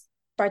are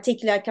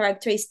particular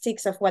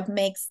characteristics of what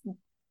makes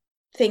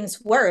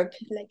things work,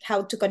 like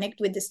how to connect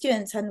with the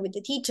students and with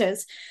the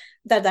teachers,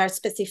 that are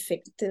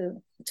specific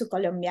to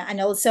Colombia. And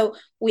also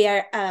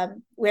we're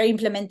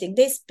implementing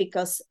this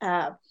because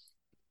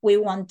we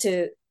want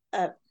to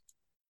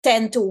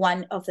tend to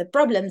one of the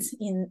problems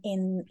in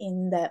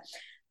the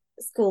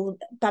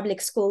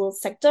public school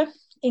sector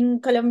in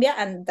Colombia,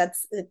 and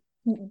that's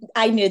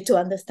I need to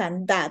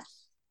understand that.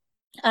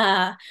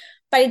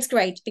 But it's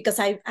great because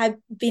I've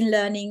been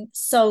learning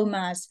so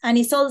much. And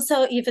it's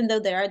also, even though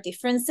there are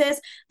differences,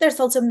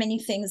 there's also many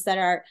things that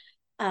are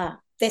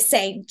the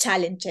same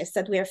challenges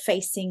that we are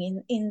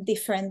facing in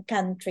different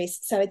countries.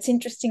 So it's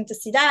interesting to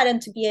see that,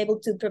 and to be able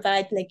to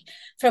provide, like,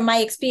 from my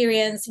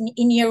experience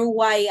in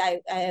Uruguay,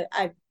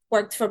 I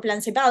worked for Plan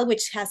Ceibal,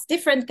 which has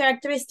different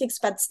characteristics,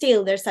 but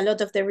still there's a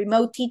lot of the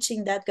remote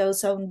teaching that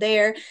goes on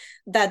there,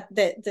 that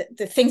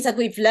the things that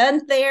we've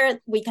learned there,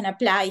 we can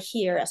apply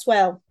here as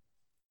well.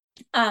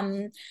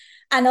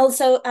 And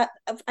also,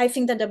 I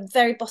think that a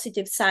very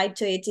positive side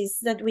to it is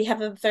that we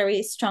have a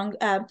very strong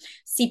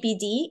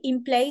CPD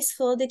in place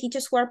for the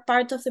teachers who are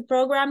part of the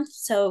program.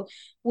 So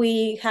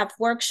we have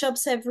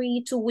workshops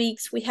every 2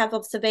 weeks. We have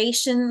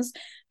observations.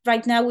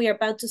 Right now, we are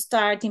about to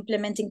start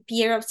implementing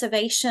peer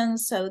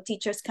observations, so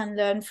teachers can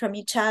learn from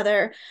each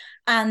other.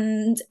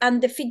 And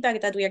the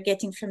feedback that we are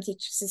getting from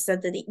teachers is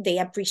that they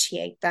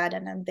appreciate that,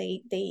 and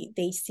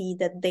they see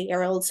that they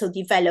are also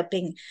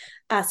developing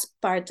as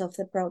part of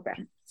the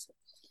program.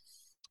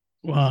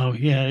 Wow,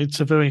 yeah, it's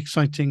a very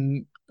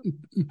exciting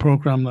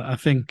program that I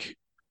think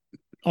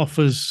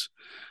offers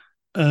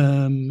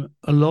a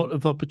lot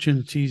of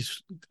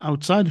opportunities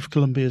outside of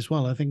Colombia as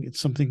well. I think it's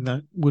something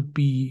that would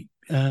be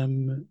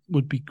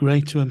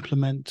great to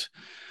implement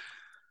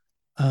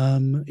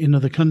in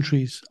other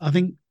countries. I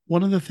think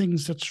one of the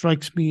things that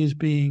strikes me as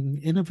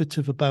being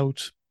innovative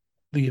about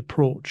the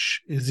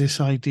approach is this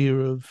idea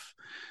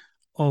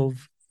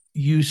of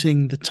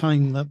using the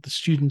time that the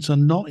students are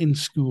not in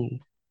school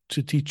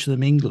to teach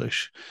them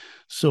English.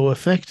 So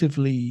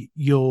effectively,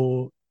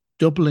 you're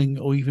doubling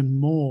or even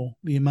more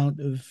the amount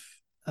of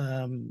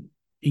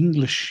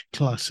English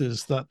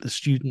classes that the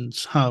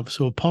students have.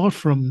 So apart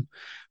from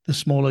the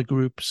smaller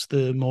groups,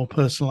 the more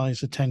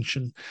personalized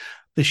attention,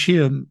 the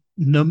sheer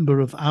number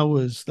of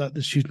hours that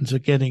the students are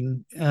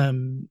getting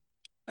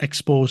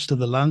exposed to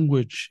the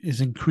language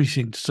is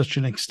increasing to such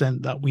an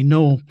extent that we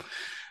know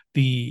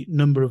the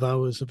number of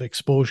hours of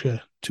exposure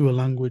to a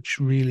language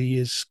really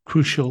is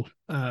crucial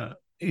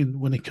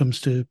when it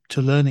comes to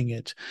learning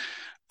it.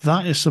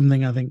 That is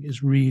something I think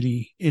is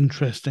really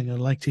interesting. I'd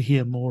like to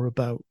hear more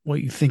about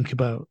what you think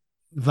about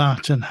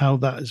that and how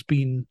that has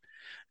been.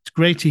 It's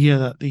great to hear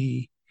that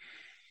the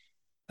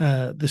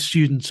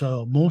students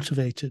are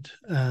motivated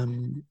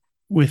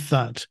with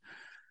that.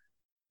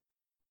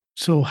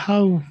 So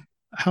how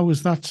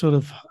is that sort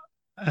of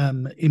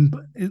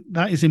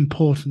that is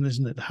important,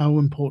 isn't it? How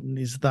important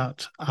is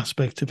that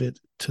aspect of it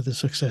to the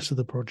success of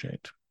the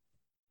project?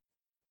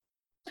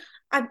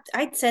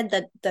 I'd said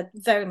that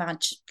very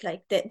much.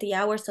 Like the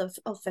hours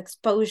of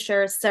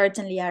exposure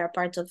certainly are a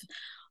part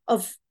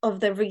of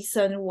the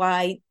reason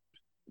why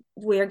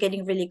we're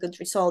getting really good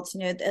results.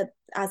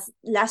 As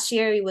last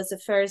year it was the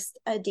first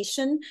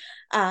edition,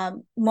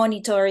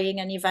 monitoring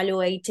and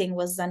evaluating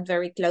was done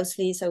very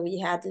closely. So we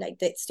had like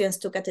the students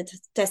took a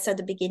test at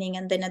the beginning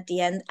and then at the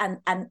end,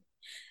 and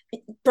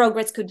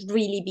progress could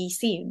really be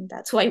seen.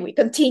 That's why we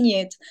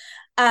continued.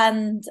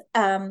 And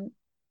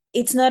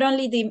it's not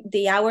only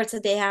the hours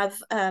that they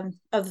have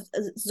of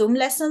Zoom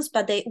lessons,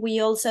 but we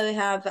also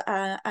have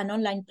an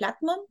online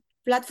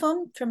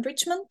platform from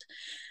Richmond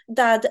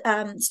that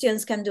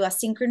students can do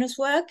asynchronous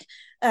work.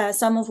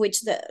 some of which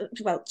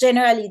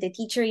generally the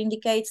teacher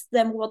indicates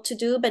them what to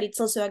do, but it's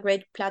also a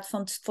great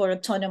platform for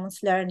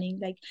autonomous learning.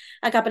 Like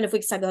a couple of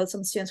weeks ago,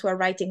 some students were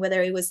writing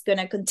whether it was going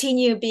to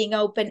continue being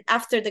open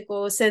after the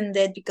course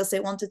ended because they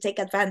want to take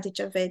advantage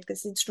of it,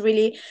 because it's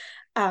really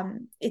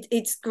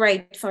it's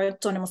great for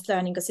autonomous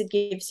learning because it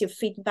gives you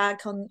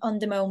feedback on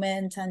the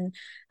moment,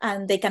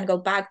 and they can go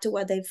back to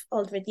what they've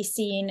already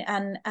seen,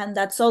 and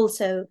that's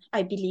also,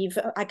 I believe,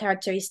 a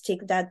characteristic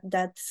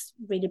that's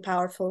really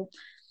powerful.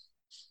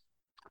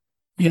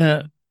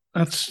 Yeah,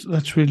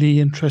 that's really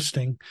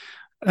interesting.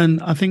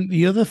 And I think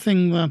the other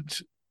thing one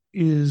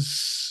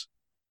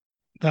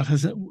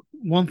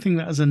thing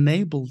that has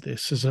enabled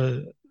this as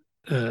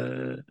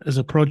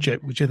a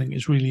project, which I think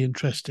is really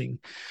interesting,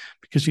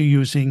 because you're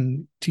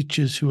using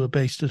teachers who are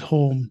based at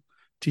home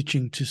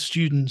teaching to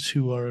students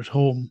who are at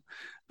home.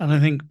 And I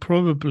think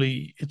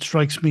probably it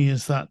strikes me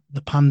as that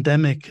the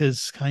pandemic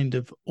has kind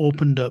of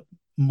opened up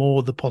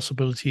more the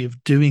possibility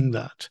of doing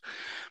that.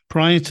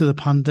 Prior to the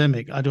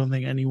pandemic, I don't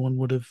think anyone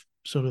would have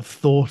sort of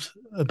thought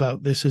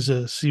about this as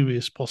a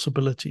serious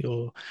possibility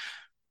or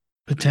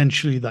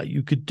potentially that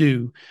you could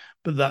do.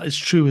 But that is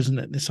true, isn't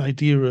it? This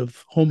idea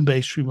of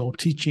home-based remote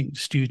teaching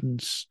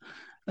students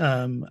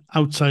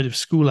outside of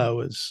school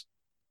hours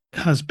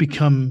has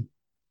become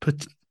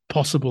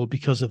possible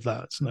because of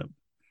that, isn't it?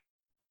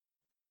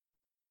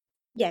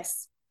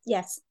 Yes,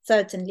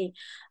 certainly.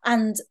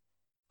 And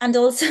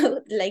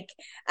also, like,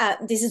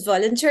 this is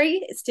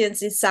voluntary. Students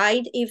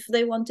decide if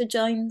they want to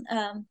join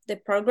the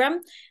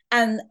program,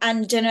 and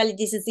generally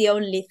this is the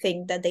only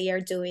thing that they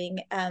are doing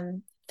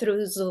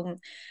through Zoom.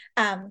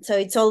 So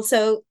it's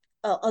also,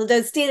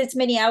 although still it's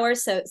many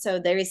hours, so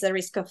there is a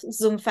risk of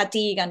Zoom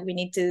fatigue, and we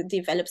need to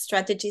develop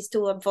strategies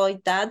to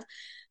avoid that.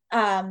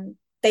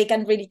 They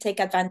can really take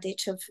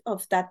advantage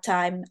of that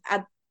time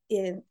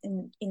in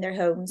their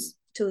homes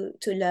to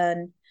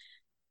learn.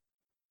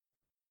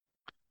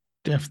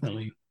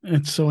 Definitely.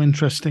 It's so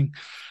interesting.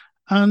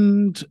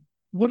 And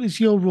what is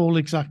your role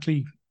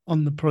exactly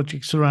on the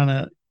project,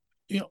 Sorana?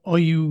 Are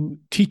you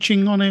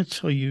teaching on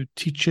it? Are you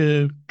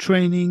teacher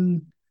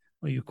training?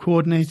 Are you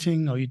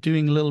coordinating? Are you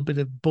doing a little bit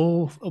of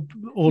both,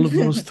 all of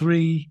those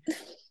three?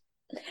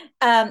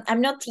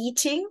 I'm not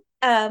teaching.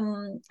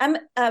 The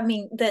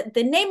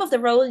name of the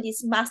role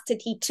is master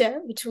teacher,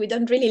 which we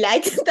don't really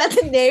like that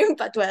name,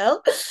 but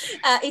well,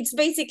 it's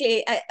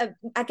basically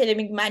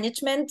academic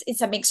management.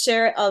 It's a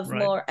mixture of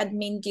more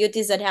admin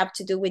duties that have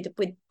to do with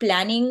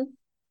planning,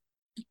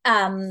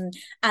 and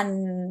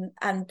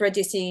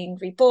producing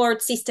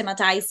reports,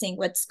 systematizing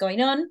what's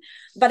going on,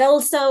 but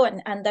also,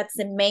 and that's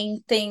the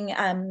main thing,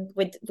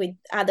 with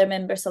other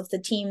members of the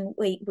team,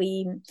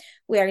 we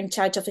are in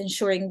charge of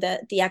ensuring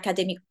the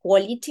academic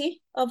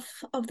quality of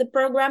the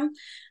program.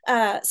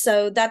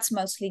 So that's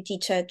mostly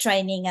teacher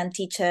training and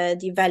teacher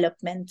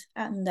development,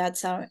 and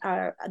that's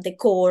our the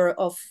core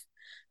of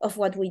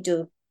what we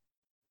do.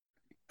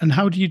 And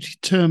how do you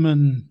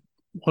determine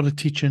what a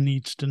teacher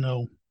needs to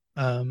know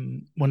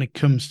when it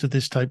comes to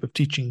this type of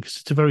teaching? Because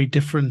it's a very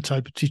different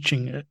type of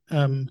teaching.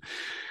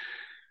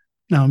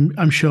 Now,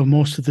 I'm sure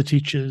most of the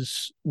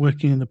teachers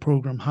working in the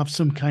program have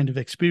some kind of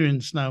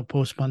experience now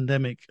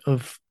post-pandemic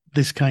of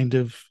this kind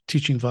of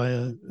teaching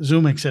via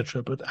Zoom,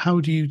 etc. But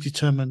how do you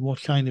determine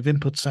what kind of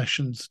input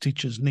sessions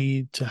teachers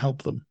need to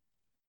help them?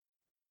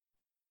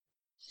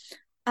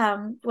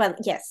 Well,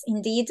 yes,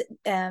 indeed.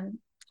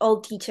 All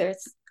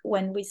teachers,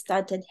 when we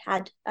started,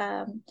 had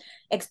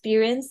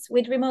experience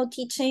with remote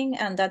teaching,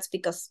 and that's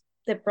because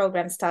the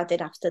program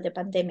started after the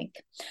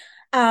pandemic.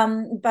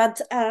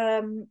 But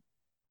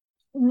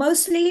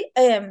mostly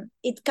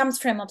it comes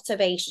from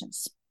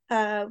observations.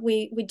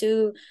 We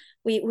do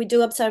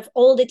observe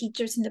all the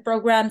teachers in the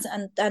programs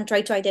and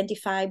try to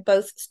identify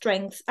both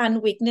strengths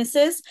and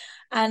weaknesses,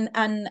 and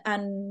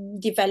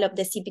develop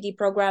the CPD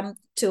program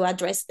to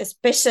address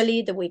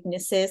especially the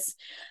weaknesses,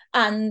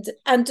 and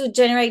to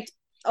generate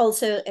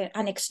also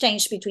an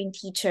exchange between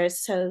teachers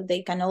so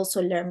they can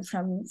also learn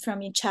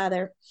from each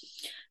other.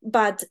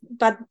 But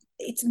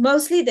it's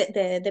mostly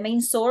the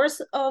main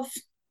source of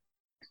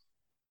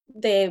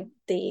the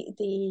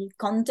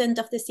content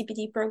of the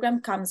CPD program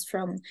comes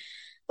from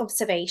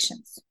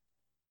observations.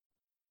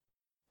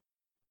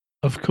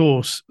 Of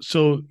course.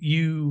 So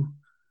you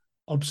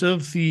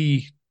observe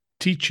the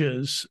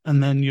teachers,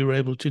 and then you're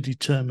able to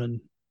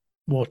determine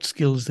what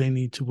skills they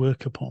need to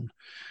work upon.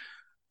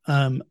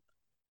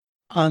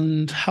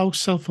 And how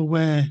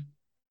self-aware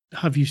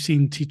have you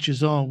seen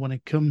teachers are when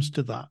it comes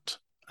to that,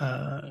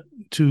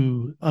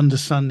 to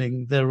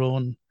understanding their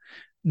own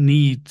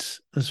needs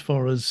as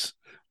far as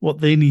what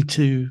they need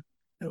to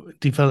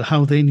develop,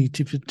 how they need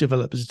to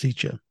develop as a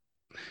teacher?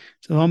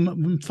 So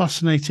I'm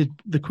fascinated.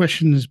 The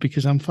question is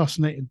because I'm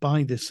fascinated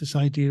by this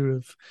idea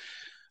of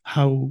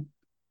how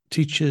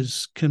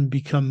teachers can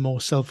become more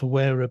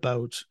self-aware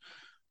about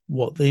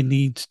what they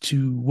need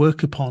to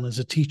work upon as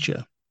a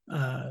teacher.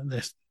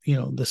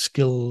 The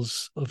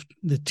skills of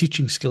the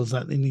teaching skills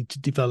that they need to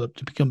develop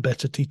to become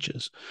better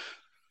teachers.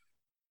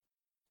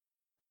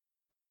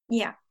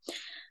 Yeah.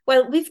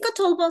 Well, we've got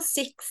almost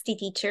 60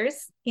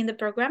 teachers in the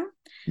program.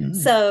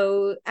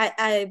 So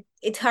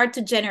it's hard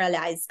to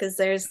generalize because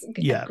there's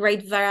a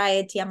great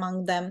variety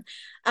among them.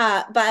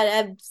 But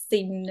I've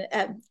seen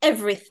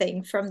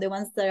everything, from the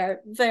ones that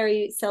are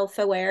very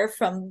self-aware,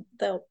 from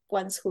the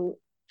ones who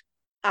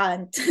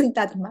aren't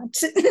that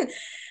much.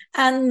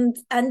 and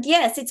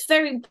yes, it's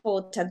very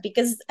important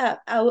because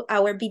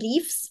our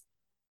beliefs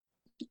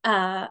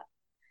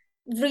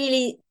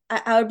really,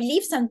 our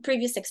beliefs and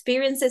previous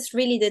experiences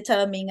really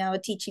determine our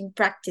teaching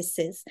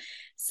practices.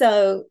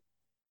 So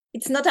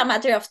it's not a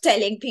matter of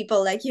telling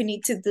people like you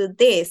need to do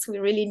this. We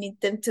really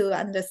need them to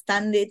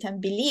understand it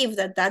and believe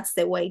that that's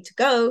the way to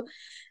go,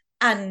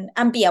 and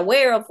be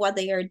aware of what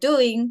they are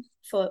doing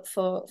for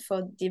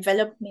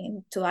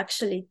development to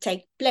actually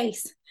take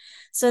place.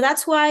 So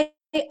that's why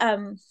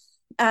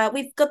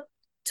we've got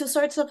two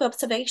sorts of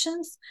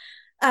observations,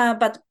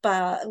 but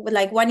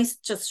like one is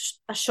just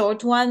a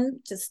short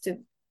one, just to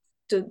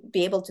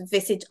be able to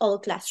visit all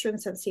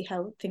classrooms and see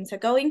how things are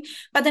going.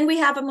 But then we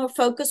have a more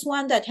focused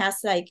one that has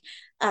like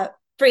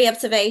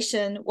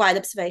pre-observation, while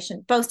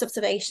observation,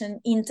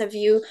 post-observation,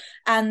 interview,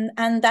 and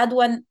that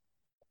one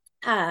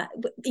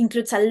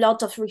includes a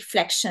lot of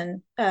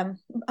reflection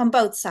on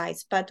both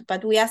sides.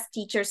 But we ask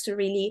teachers to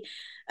really,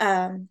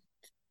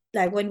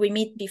 like when we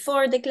meet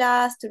before the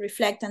class, to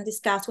reflect and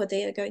discuss what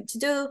they are going to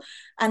do,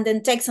 and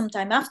then take some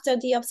time after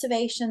the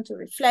observation to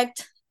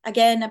reflect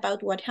again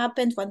about what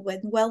happened, what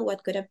went well,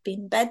 what could have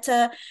been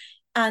better,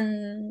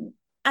 and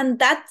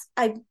that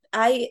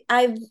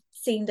I've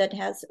seen that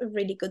has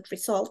really good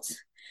results.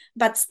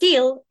 But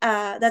still,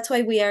 that's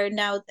why we are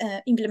now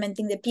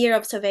implementing the peer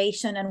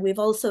observation, and we've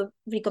also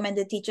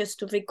recommended teachers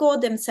to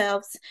record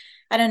themselves.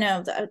 I don't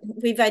know,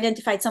 we've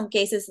identified some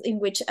cases in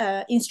which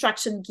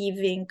instruction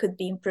giving could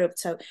be improved.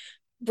 So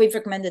we've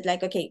recommended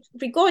like, okay,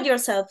 record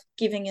yourself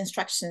giving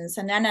instructions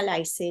and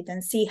analyze it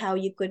and see how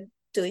you could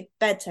do it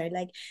better,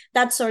 like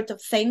that sort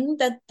of thing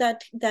that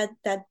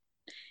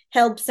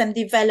helps them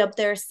develop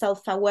their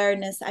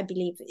self-awareness, I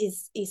believe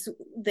is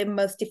the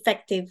most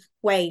effective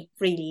way,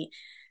 really.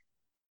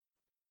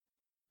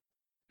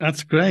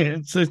 That's great.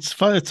 It's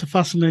a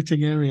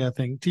fascinating area. I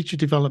think teacher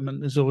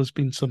development has always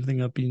been something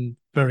I've been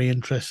very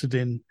interested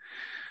in,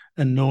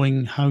 and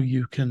knowing how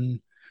you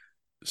can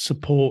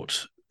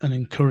support and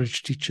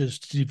encourage teachers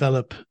to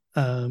develop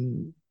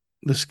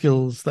the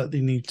skills that they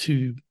need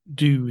to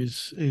do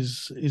is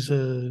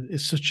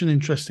such an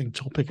interesting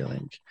topic, I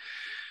think.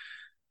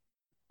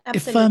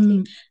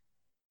 Absolutely.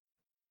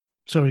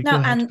 Sorry, no, go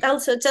ahead. And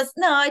also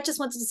I just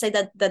wanted to say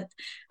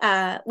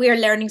that we are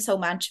learning so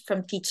much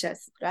from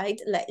teachers, right?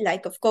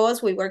 Like of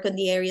course we work on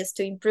the areas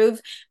to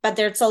improve, but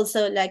there's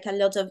also like a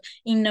lot of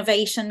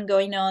innovation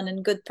going on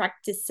and good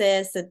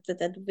practices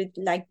that we'd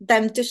like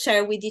them to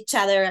share with each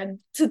other and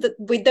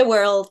with the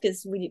world,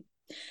 because we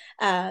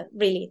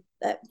really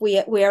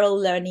we are all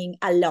learning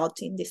a lot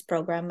in this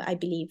program, I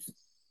believe.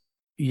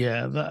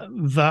 Yeah,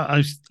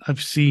 that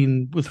I've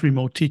seen with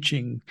remote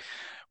teaching,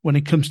 when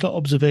it comes to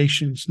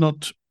observations,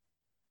 not,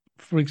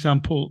 for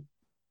example,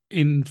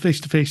 in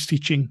face-to-face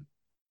teaching,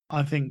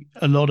 I think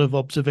a lot of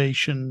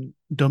observation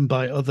done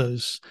by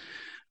others,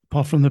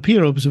 apart from the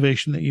peer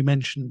observation that you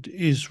mentioned,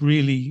 is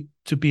really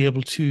to be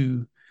able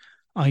to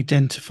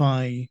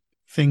identify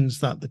things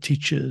that the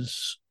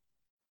teachers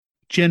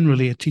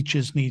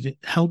need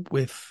help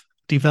with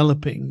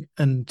developing,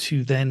 and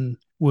to then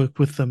work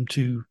with them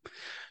to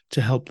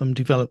help them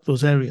develop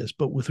those areas.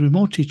 But with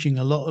remote teaching,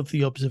 a lot of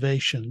the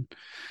observation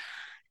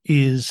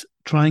is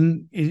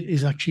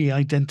actually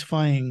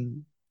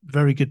identifying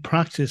very good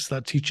practice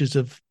that teachers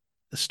have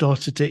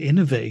started to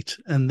innovate,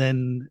 and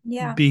then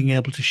being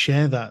able to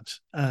share that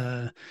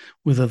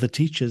with other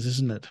teachers,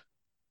 isn't it?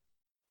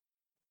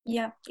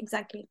 Yeah,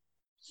 exactly.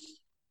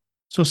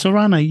 So,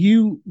 Sorana,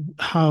 you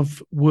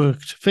have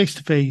worked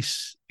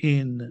face-to-face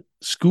in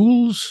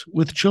schools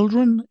with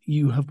children.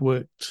 You have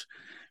worked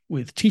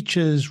with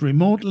teachers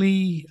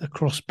remotely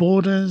across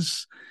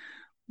borders.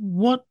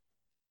 What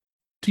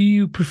do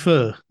you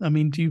prefer? I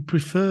mean, do you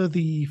prefer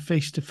the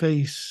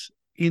face-to-face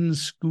in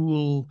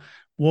school,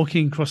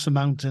 walking across the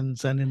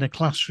mountains and in a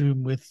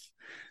classroom with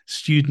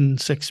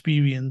students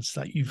experience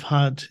that you've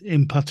had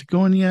in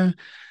Patagonia?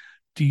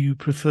 Do you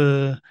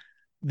prefer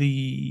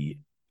the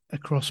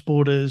across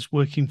borders,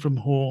 working from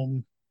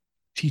home,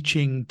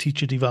 teaching,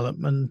 teacher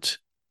development,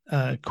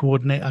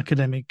 coordinate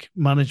academic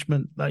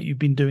management that you've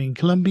been doing in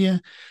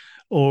Colombia?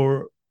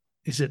 Or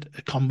is it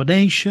a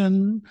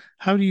combination?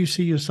 How do you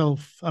see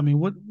yourself? I mean,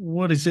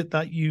 what is it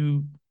that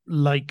you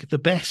like the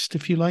best,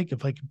 if you like,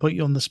 if I can put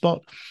you on the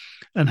spot?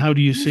 And how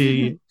do you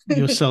see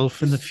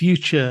yourself in the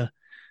future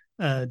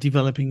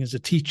developing as a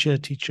teacher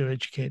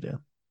educator,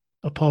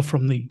 apart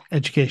from the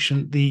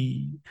education,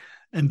 the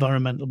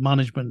environmental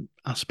management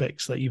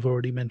aspects that you've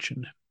already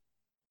mentioned?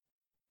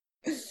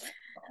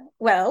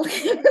 Well,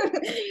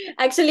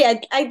 actually,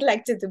 I'd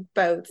like to do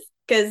both,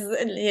 because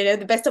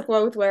the best of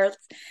both worlds.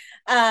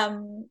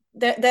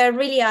 There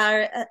really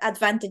are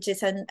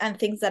advantages and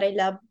things that I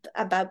love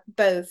about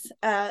both.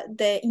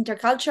 The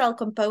intercultural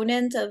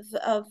component of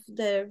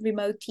the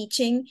remote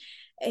teaching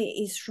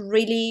is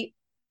really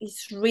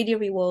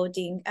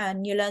rewarding,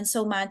 and you learn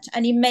so much,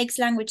 and it makes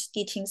language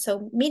teaching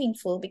so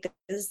meaningful,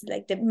 because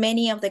like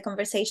many of the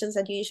conversations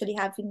that you usually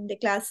have in the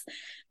class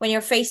when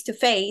you're face to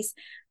face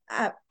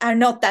are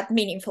not that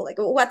meaningful. Like,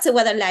 what's the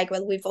weather like?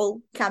 Well, we've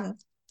all come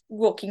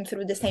walking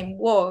through the same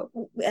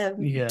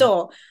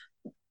door.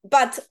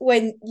 But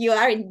when you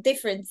are in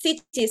different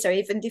cities or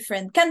even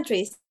different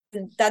countries,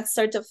 that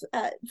sort of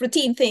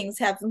routine things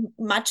have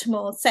much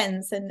more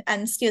sense,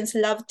 and students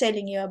love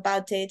telling you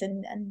about it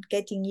and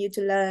getting you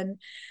to learn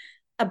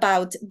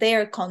about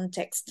their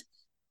context.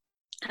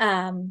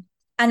 And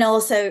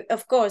also,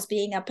 of course,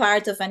 being a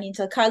part of an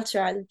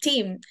intercultural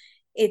team,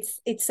 it's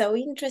so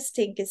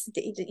interesting because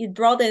it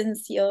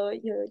broadens your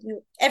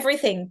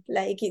everything,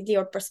 like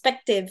your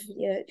perspective,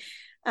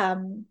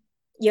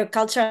 your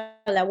cultural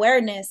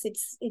awareness.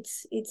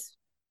 It's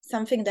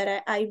something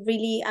that I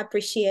really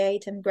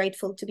appreciate and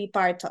grateful to be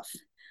part of.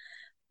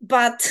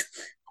 But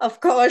of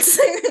course,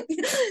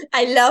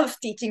 I love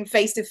teaching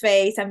face to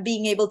face and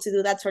being able to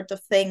do that sort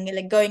of thing,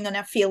 like going on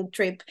a field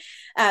trip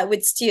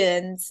with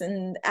students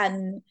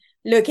and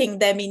looking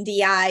them in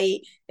the eye.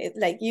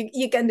 Like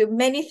you can do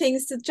many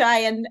things to try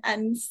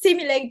and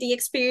simulate the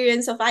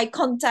experience of eye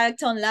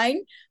contact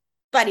online,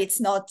 but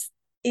it's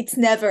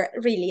never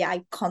really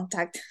eye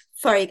contact.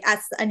 For it, as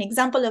an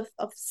example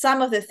of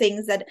some of the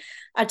things that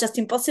are just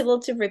impossible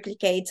to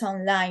replicate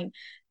online.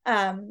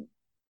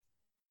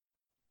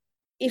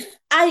 If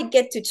I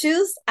get to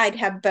choose, I'd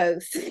have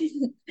both.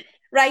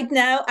 Right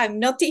now, I'm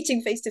not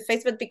teaching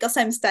face-to-face, but because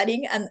I'm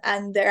studying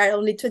and there are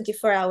only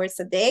 24 hours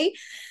a day.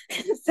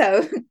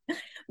 So,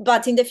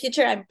 but in the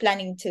future, I'm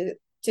planning to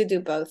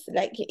do both.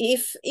 Like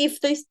if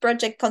this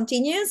project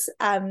continues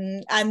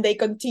and they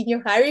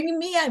continue hiring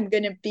me, I'm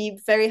going to be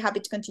very happy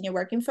to continue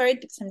working for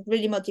it because I'm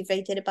really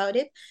motivated about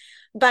it.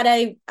 But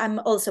I'm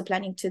also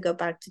planning to go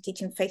back to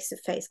teaching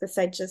face-to-face because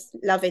I just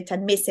love it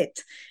and miss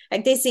it.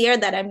 Like this year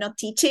that I'm not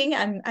teaching,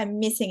 I'm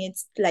missing it.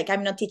 Like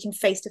I'm not teaching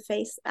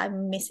face-to-face.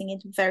 I'm missing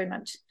it very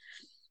much.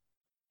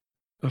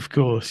 Of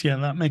course. Yeah,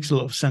 that makes a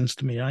lot of sense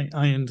to me. I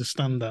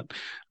understand that.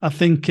 I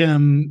think,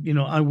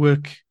 I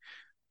work,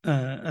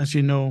 as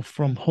you know,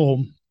 from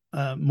home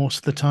most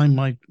of the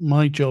time.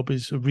 My job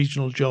is a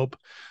regional job,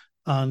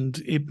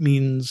 and it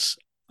means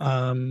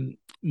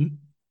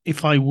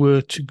if I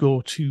were to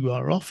go to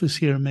our office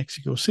here in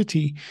Mexico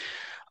City,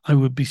 I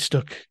would be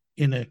stuck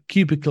in a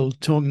cubicle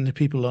talking to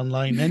people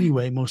online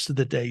anyway most of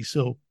the day.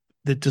 So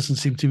there doesn't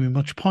seem to be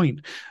much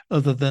point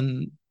other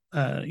than,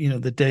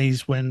 the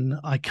days when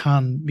I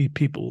can meet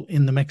people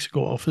in the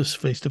Mexico office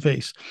face to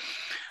face.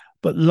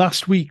 But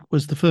last week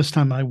was the first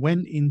time I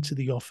went into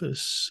the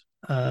office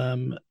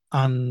and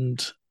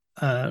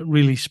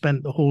really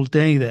spent the whole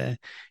day there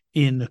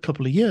in a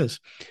couple of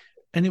years.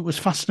 And it was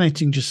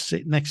fascinating just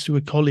sitting next to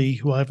a colleague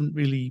who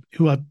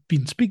I've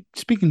been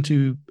speaking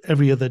to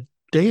every other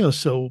day or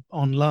so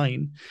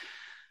online.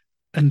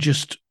 And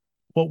just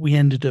what we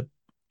ended up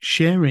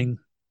sharing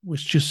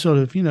was just sort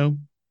of,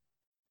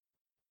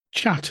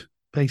 chat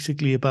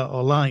basically about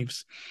our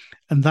lives.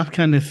 And that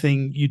kind of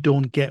thing you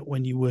don't get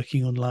when you're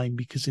working online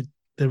because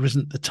there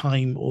isn't the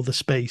time or the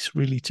space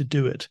really to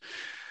do it.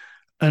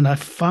 And I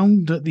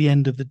found at the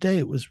end of the day,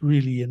 it was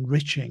really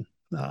enriching.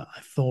 I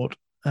thought,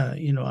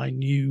 I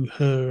knew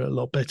her a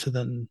lot better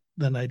than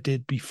I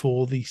did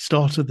before the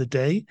start of the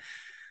day.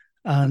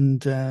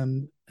 And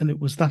it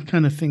was that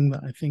kind of thing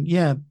that I think,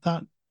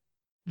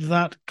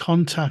 that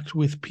contact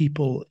with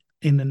people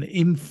in an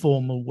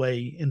informal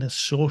way, in a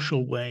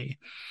social way,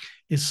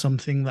 is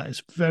something that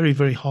is very,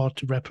 very hard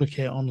to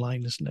replicate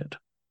online, isn't it?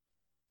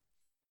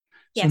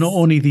 Yes. So not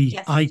only the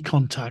eye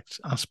contact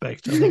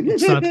aspect, I think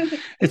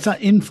it's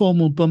that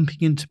informal bumping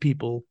into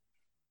people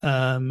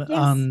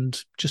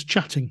and just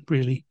chatting,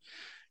 really,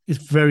 is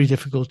very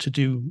difficult to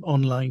do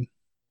online.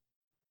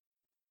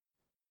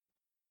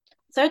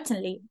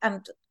 Certainly.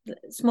 And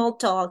small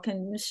talk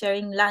and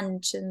sharing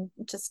lunch and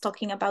just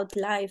talking about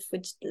life,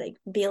 which like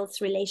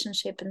builds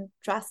relationship and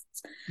trust.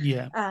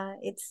 Yeah.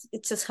 It's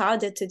just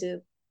harder to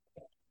do.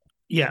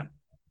 Yeah.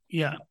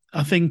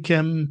 I think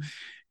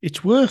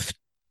it's worth,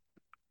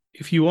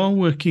 if you are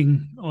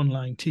working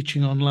online,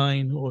 teaching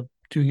online, or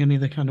doing any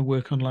other kind of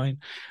work online,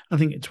 I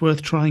think it's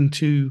worth trying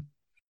to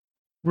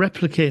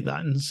replicate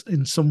that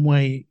in some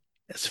way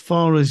as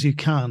far as you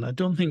can. I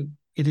don't think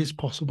it is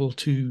possible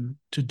to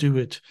do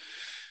it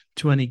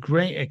to any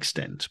great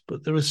extent,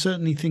 but there are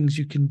certainly things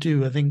you can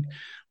do. I think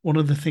one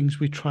of the things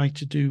we tried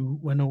to do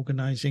when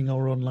organizing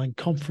our online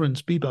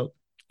conference, BBELT,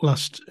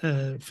 last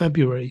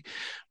February,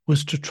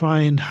 was to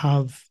try and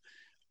have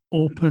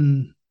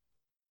open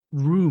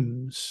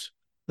rooms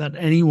that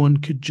anyone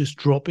could just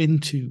drop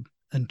into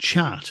and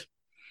chat.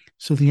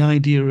 So the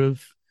idea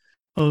of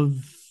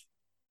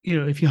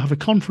if you have a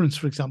conference,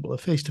 for example, a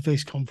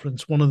face-to-face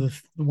conference, one of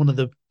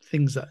the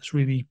things that's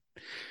really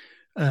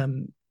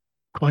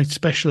quite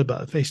special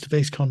about a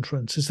face-to-face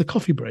conference is the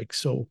coffee break.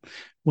 So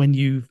when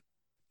you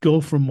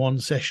go from one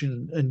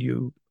session and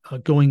you are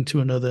going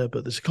to another,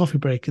 but there's a coffee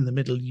break in the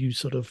middle, you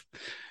sort of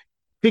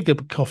pick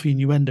up a coffee and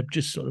you end up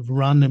just sort of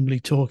randomly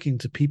talking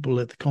to people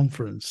at the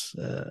conference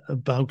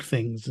about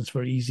things. It's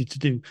very easy to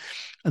do.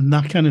 And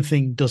that kind of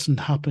thing doesn't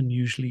happen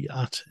usually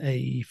at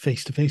a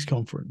face-to-face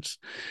conference.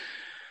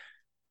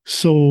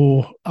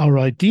 So our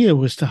idea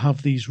was to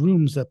have these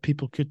rooms that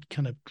people could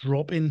kind of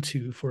drop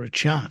into for a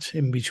chat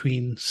in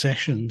between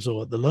sessions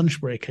or the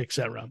lunch break,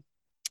 etc.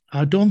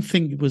 I don't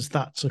think it was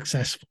that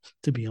successful,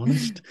 to be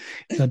honest.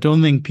 I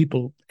don't think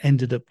people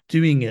ended up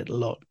doing it a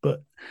lot,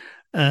 but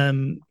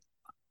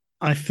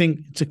I think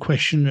it's a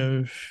question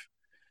of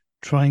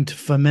trying to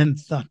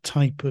ferment that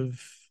type of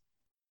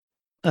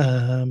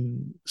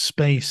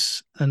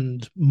space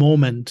and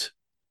moment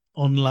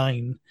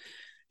online.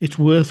 It's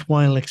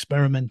worthwhile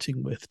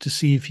experimenting with to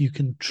see if you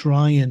can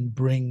try and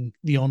bring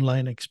the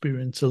online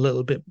experience a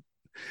little bit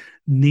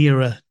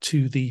nearer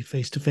to the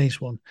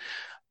face-to-face one.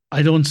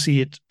 I don't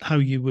see it how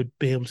you would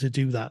be able to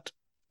do that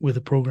with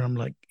a program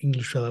like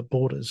English Without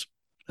Borders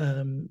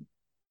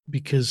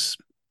because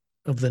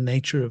of the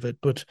nature of it.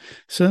 But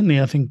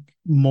certainly I think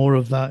more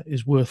of that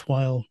is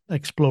worthwhile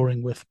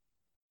exploring with.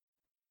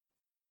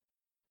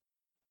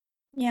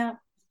 Yeah,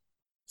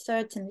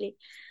 certainly.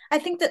 I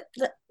think that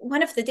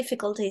one of the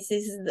difficulties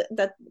is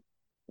that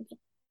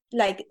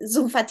like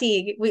Zoom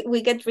fatigue.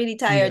 We get really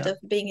tired of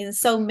being in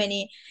so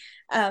many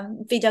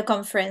video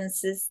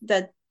conferences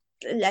that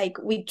like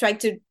we try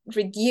to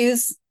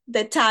reduce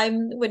the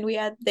time when we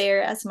are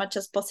there as much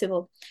as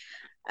possible.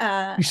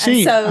 You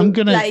see, and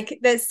so like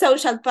the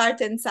social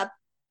part ends up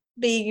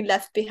being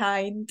left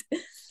behind.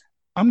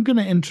 I'm going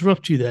to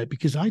interrupt you there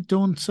because I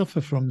don't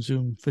suffer from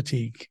Zoom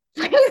fatigue.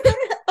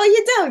 Oh,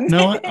 you don't?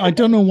 No, I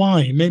don't know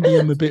why. Maybe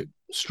I'm a bit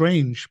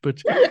strange,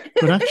 but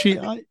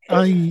actually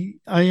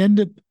I end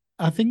up,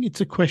 I think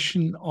it's a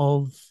question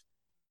of,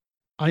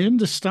 I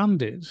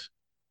understand it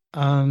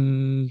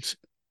and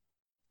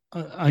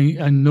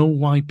I know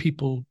why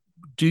people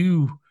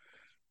do.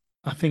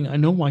 I think I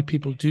know why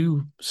people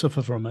do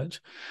suffer from it,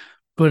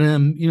 but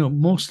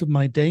most of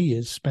my day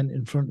is spent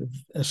in front of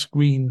a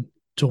screen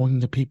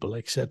talking to people,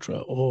 etc.,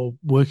 or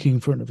working in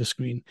front of a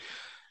screen.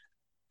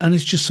 And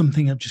it's just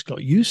something I've just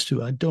got used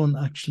to. I don't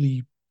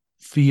actually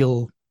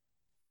feel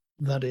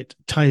that it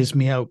tires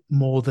me out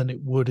more than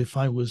it would if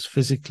I was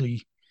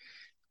physically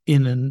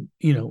in an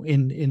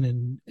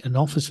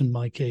office in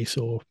my case,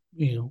 or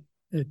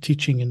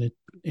teaching in a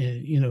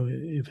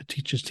if a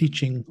teacher's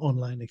teaching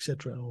online,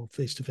 etc., or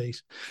face to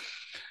face.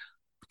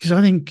 Because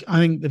I think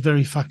the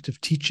very fact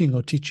of teaching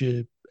or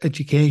teacher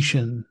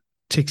education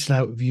takes it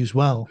out of you as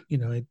well.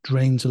 It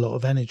drains a lot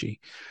of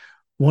energy.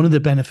 One of the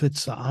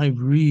benefits that I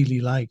really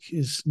like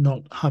is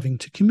not having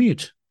to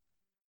commute.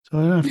 So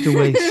I don't have to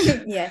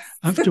waste. Yes.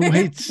 I have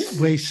to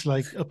waste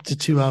like up to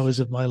 2 hours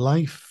of my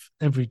life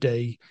every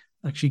day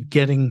actually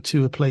getting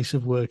to a place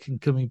of work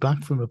and coming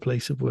back from a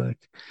place of work,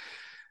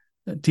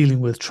 dealing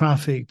with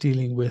traffic,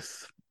 dealing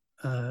with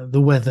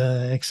the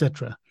weather,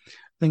 etc.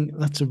 I think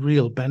that's a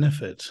real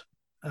benefit.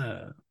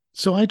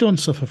 So I don't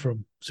suffer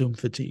from Zoom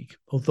fatigue,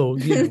 although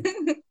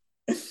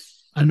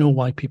I know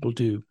why people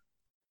do.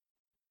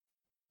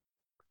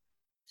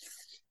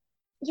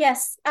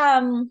 Yes.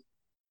 I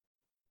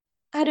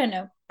don't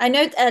know. I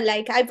know,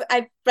 like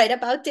I've read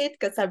about it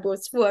because I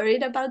was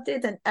worried about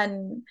it,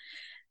 and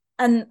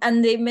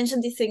they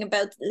mentioned this thing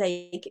about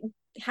like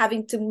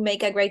having to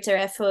make a greater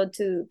effort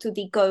to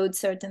decode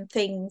certain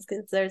things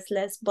because there's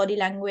less body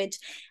language,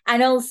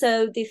 and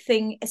also the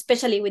thing,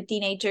 especially with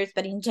teenagers,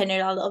 but in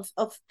general,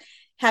 of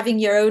having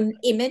your own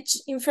image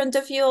in front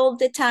of you all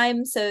the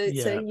time. So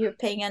you're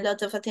paying a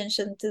lot of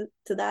attention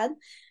to that.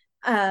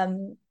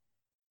 And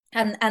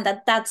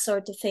that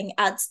sort of thing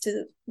adds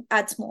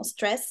more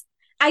stress.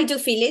 I do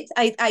feel it.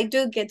 I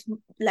do get,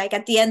 like,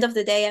 at the end of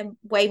the day, I'm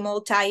way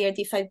more tired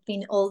if I've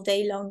been all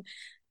day long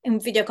in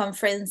video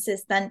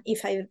conferences than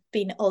if I've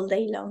been all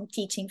day long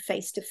teaching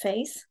face to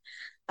face.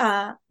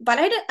 But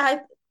I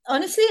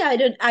honestly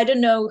don't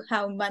know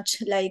how much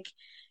like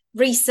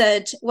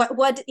research.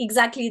 What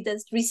exactly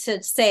does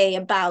research say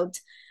about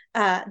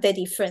the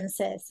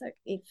differences?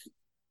 I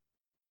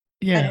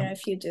don't know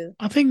if you do.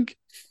 I think.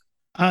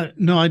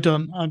 No, I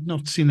don't. I've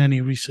not seen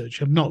any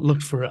research. I've not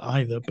looked for it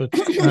either. But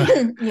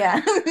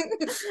yeah.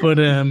 But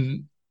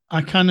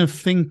I kind of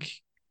think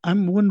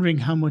I'm wondering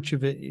how much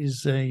of it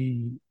is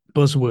a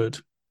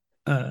buzzword.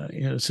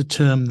 It's a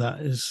term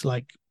that is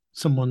like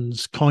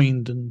someone's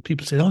coined, and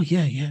people say, "Oh,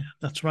 yeah,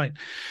 that's right."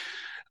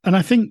 And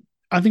I think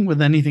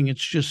with anything,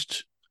 it's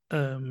just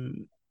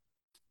getting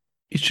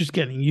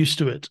used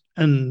to it,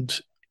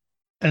 and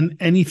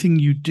anything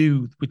you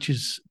do which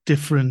is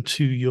different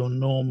to your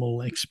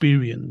normal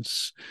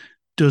experience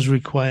does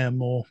require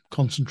more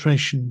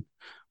concentration,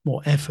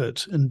 more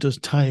effort, and does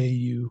tire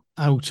you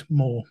out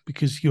more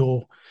because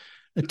your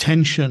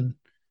attention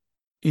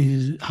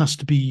has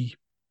to be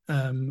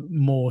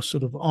more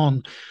sort of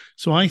on.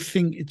 So I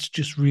think it's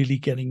just really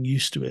getting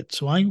used to it.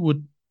 So I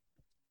would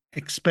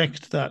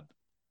expect that,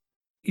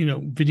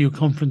 video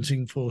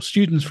conferencing for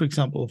students, for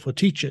example, for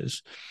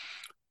teachers,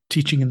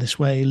 teaching in this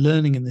way,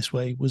 learning in this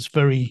way was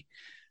very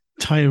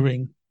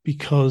tiring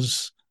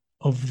because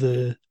of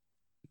the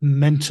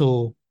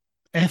mental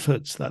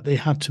efforts that they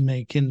had to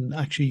make in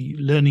actually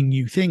learning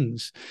new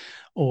things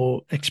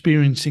or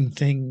experiencing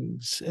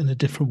things in a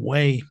different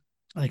way,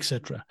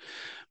 etc.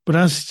 But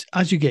as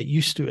you get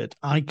used to it,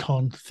 I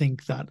don't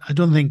think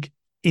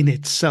in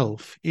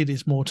itself it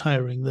is more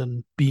tiring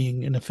than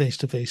being in a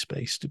face-to-face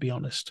space, to be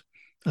honest.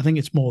 I think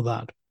it's more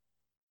that.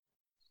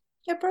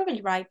 You're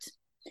probably right.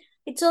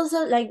 It's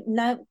also like,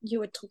 now you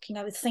were talking,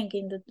 I was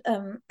thinking that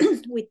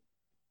with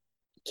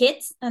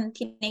kids and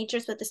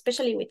teenagers, but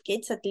especially with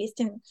kids, at least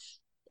in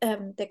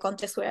the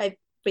context where I've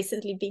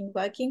recently been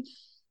working,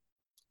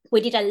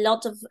 we did a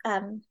lot of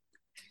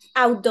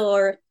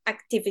outdoor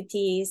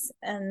activities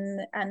and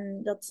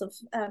lots of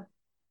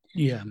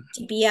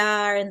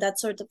TPR and that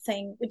sort of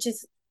thing,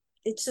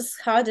 it's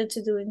just harder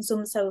to do in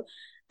Zoom. So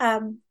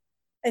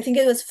I think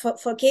it was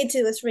for kids,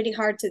 it was really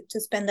hard to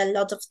spend a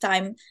lot of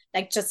time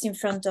like just in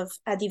front of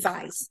a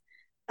device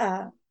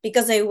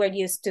because they were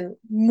used to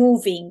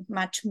moving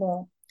much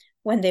more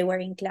when they were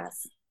in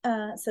class.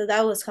 So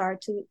that was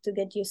hard to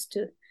get used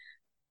to.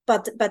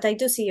 But I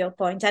do see your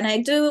point, and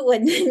I do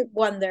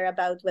wonder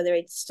about whether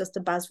it's just a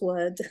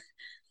buzzword.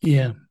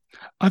 Yeah,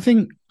 I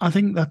think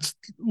that's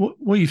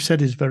what you've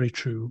said is very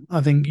true.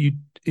 I think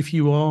if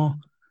you are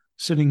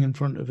sitting in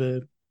front of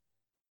a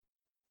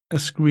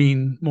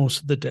screen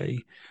most of the day,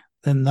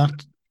 then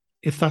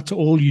if that's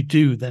all you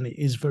do, then it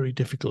is very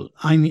difficult.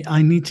 I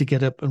need to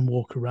get up and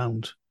walk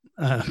around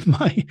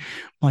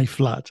my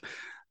flat,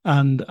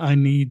 and I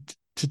need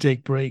to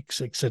take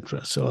breaks,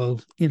 etc. So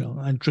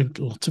I drink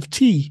lots of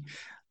tea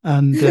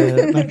and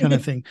that kind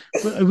of thing.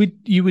 But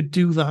you would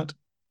do that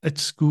at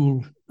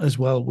school as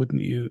well,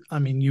 wouldn't you? I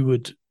mean, you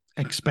would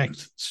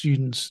expect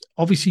students.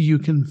 Obviously, you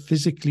can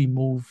physically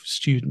move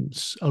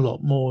students a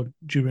lot more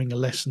during a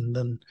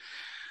lesson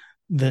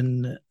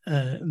than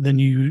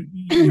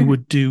you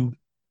would do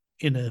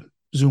in a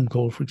Zoom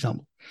call, for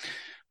example.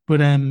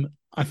 But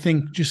I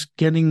think just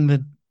getting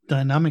the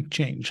dynamic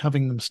change,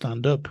 having them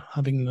stand up,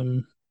 having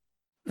them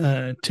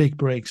take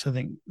breaks, I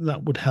think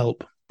that would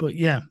help. But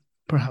yeah,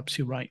 perhaps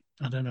you're right.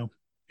 I don't know.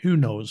 Who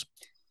knows?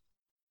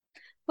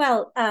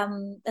 Well,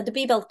 at the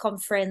BBEL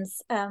conference,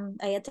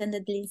 I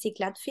attended Lindsay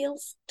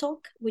Gladfield's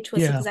talk, which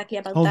was exactly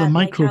about that. The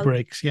micro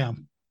breaks, yeah.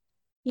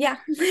 Yeah.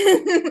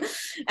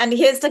 And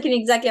he was talking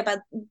exactly about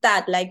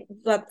that, like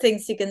what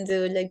things you can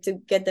do, like to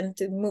get them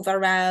to move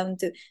around,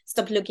 to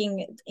stop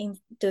looking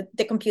into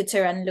the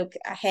computer and look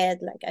ahead,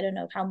 like I don't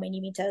know how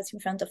many meters in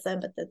front of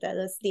them, but that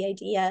was the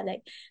idea,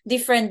 like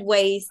different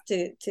ways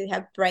to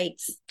have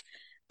breaks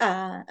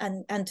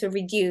and to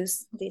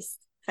reduce this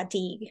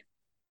fatigue.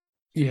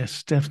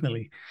 Yes,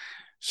 definitely.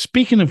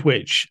 Speaking of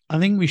which, I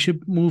think we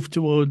should move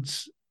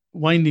towards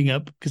winding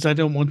up because I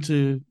don't want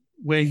to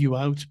wear you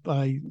out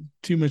by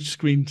too much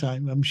screen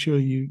time. I'm sure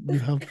you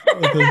have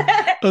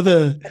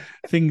other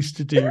things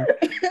to do.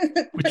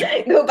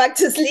 Go back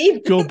to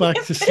sleep. Go back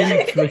to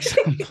sleep, for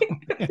example.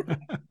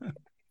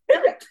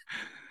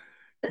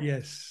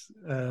 Yes.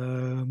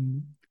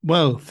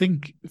 Well,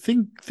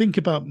 think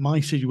about my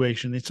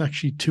situation. It's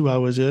actually 2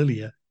 hours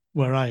earlier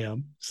where I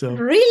am. So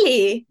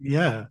really,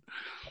 yeah.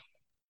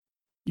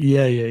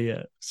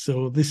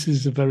 So this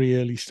is a very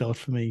early start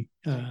for me.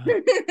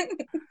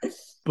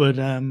 But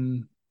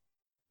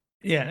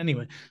yeah.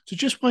 Anyway, so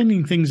just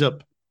winding things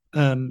up,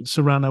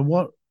 Sorana,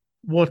 what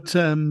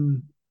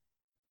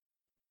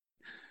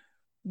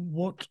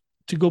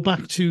to go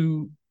back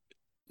to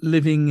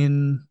living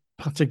in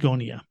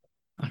Patagonia,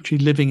 actually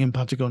living in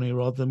Patagonia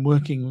rather than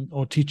working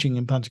or teaching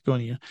in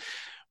Patagonia.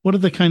 What are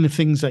the kind of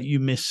things that you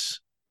miss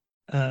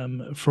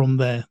from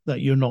there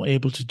that you're not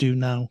able to do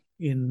now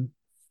in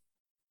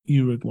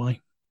Uruguay?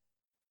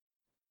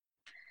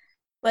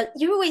 Well,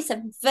 Uruguay is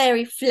a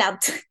very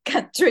flat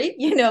country,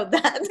 you know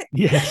that.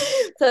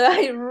 Yes. So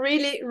I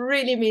really,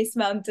 really miss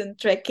mountain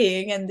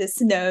trekking and the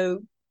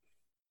snow.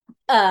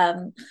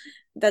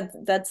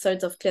 That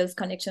sort of close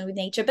connection with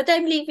nature. But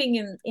I'm living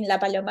in La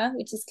Paloma,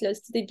 which is close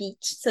to the beach,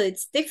 so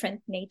it's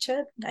different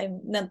nature. I'm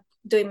not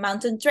doing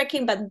mountain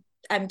trekking, but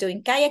I'm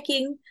doing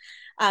kayaking,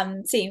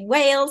 seeing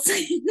whales,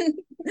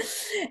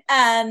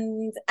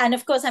 and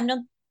of course I'm not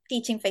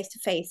teaching face to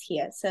face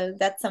here, so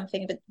that's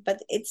something.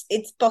 But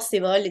it's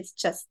possible. It's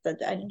just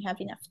that I don't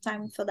have enough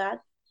time for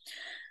that.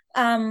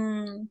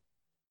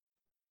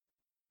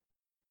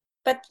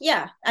 But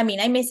yeah, I mean,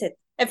 I miss it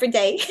every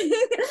day.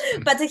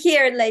 But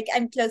here, like,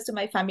 I'm close to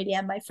my family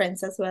and my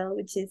friends as well,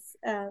 which is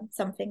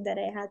something that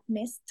I had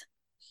missed.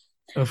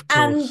 Of course.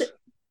 And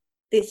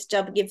this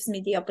job gives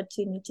me the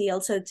opportunity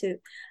also to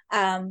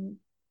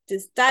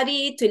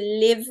study, to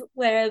live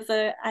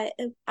wherever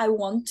I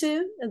want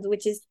to,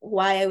 which is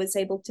why I was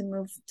able to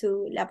move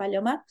to La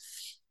Paloma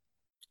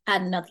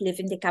and not live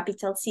in the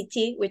capital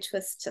city, which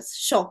was just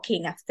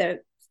shocking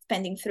after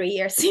spending 3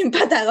 years in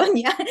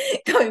Patagonia,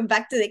 going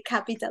back to the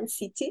capital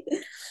city.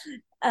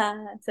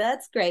 So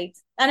that's great.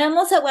 And I'm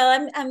also,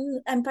 well,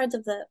 I'm part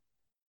of the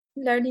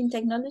Learning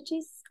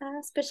Technologies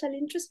special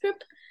interest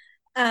group.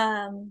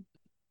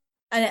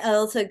 and I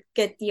also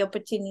get the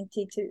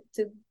opportunity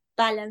to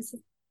balance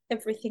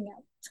everything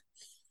out.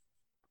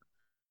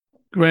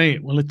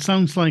 Great. Well, it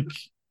sounds like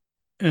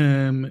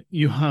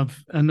you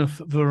have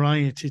enough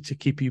variety to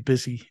keep you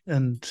busy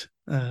and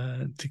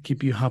to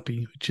keep you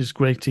happy, which is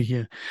great to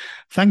hear.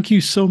 Thank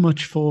you so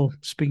much for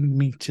speaking to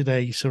me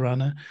today,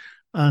 Sorana.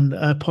 And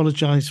I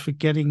apologize for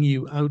getting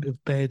you out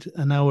of bed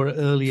an hour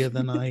earlier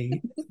than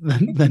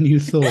than you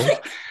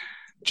thought.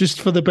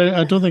 Just for the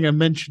I don't think I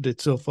mentioned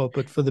it so far,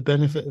 but for the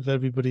benefit of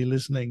everybody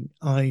listening,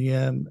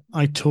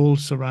 I told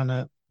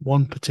Sorana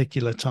one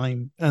particular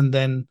time, and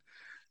then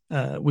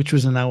which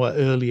was an hour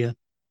later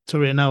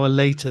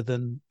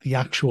than the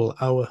actual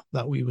hour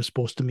that we were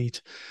supposed to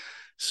meet.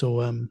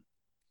 So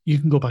you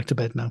can go back to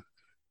bed now.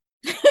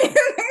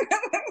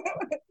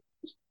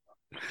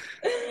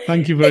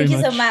 Thank you very much.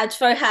 Thank you so much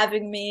for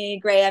having me,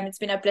 Graham. It's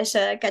been a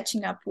pleasure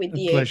catching up with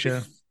you.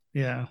 Pleasure.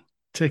 Yeah.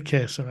 Take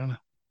care, Sorana.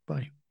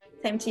 Bye.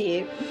 Same to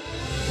you.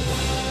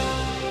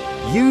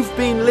 You've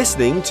been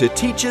listening to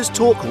Teachers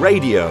Talk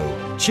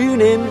Radio. Tune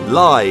in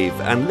live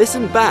and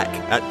listen back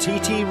at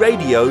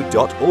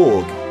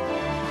ttradio.org.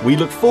 We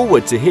look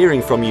forward to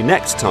hearing from you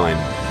next time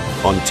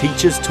on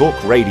Teachers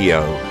Talk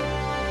Radio.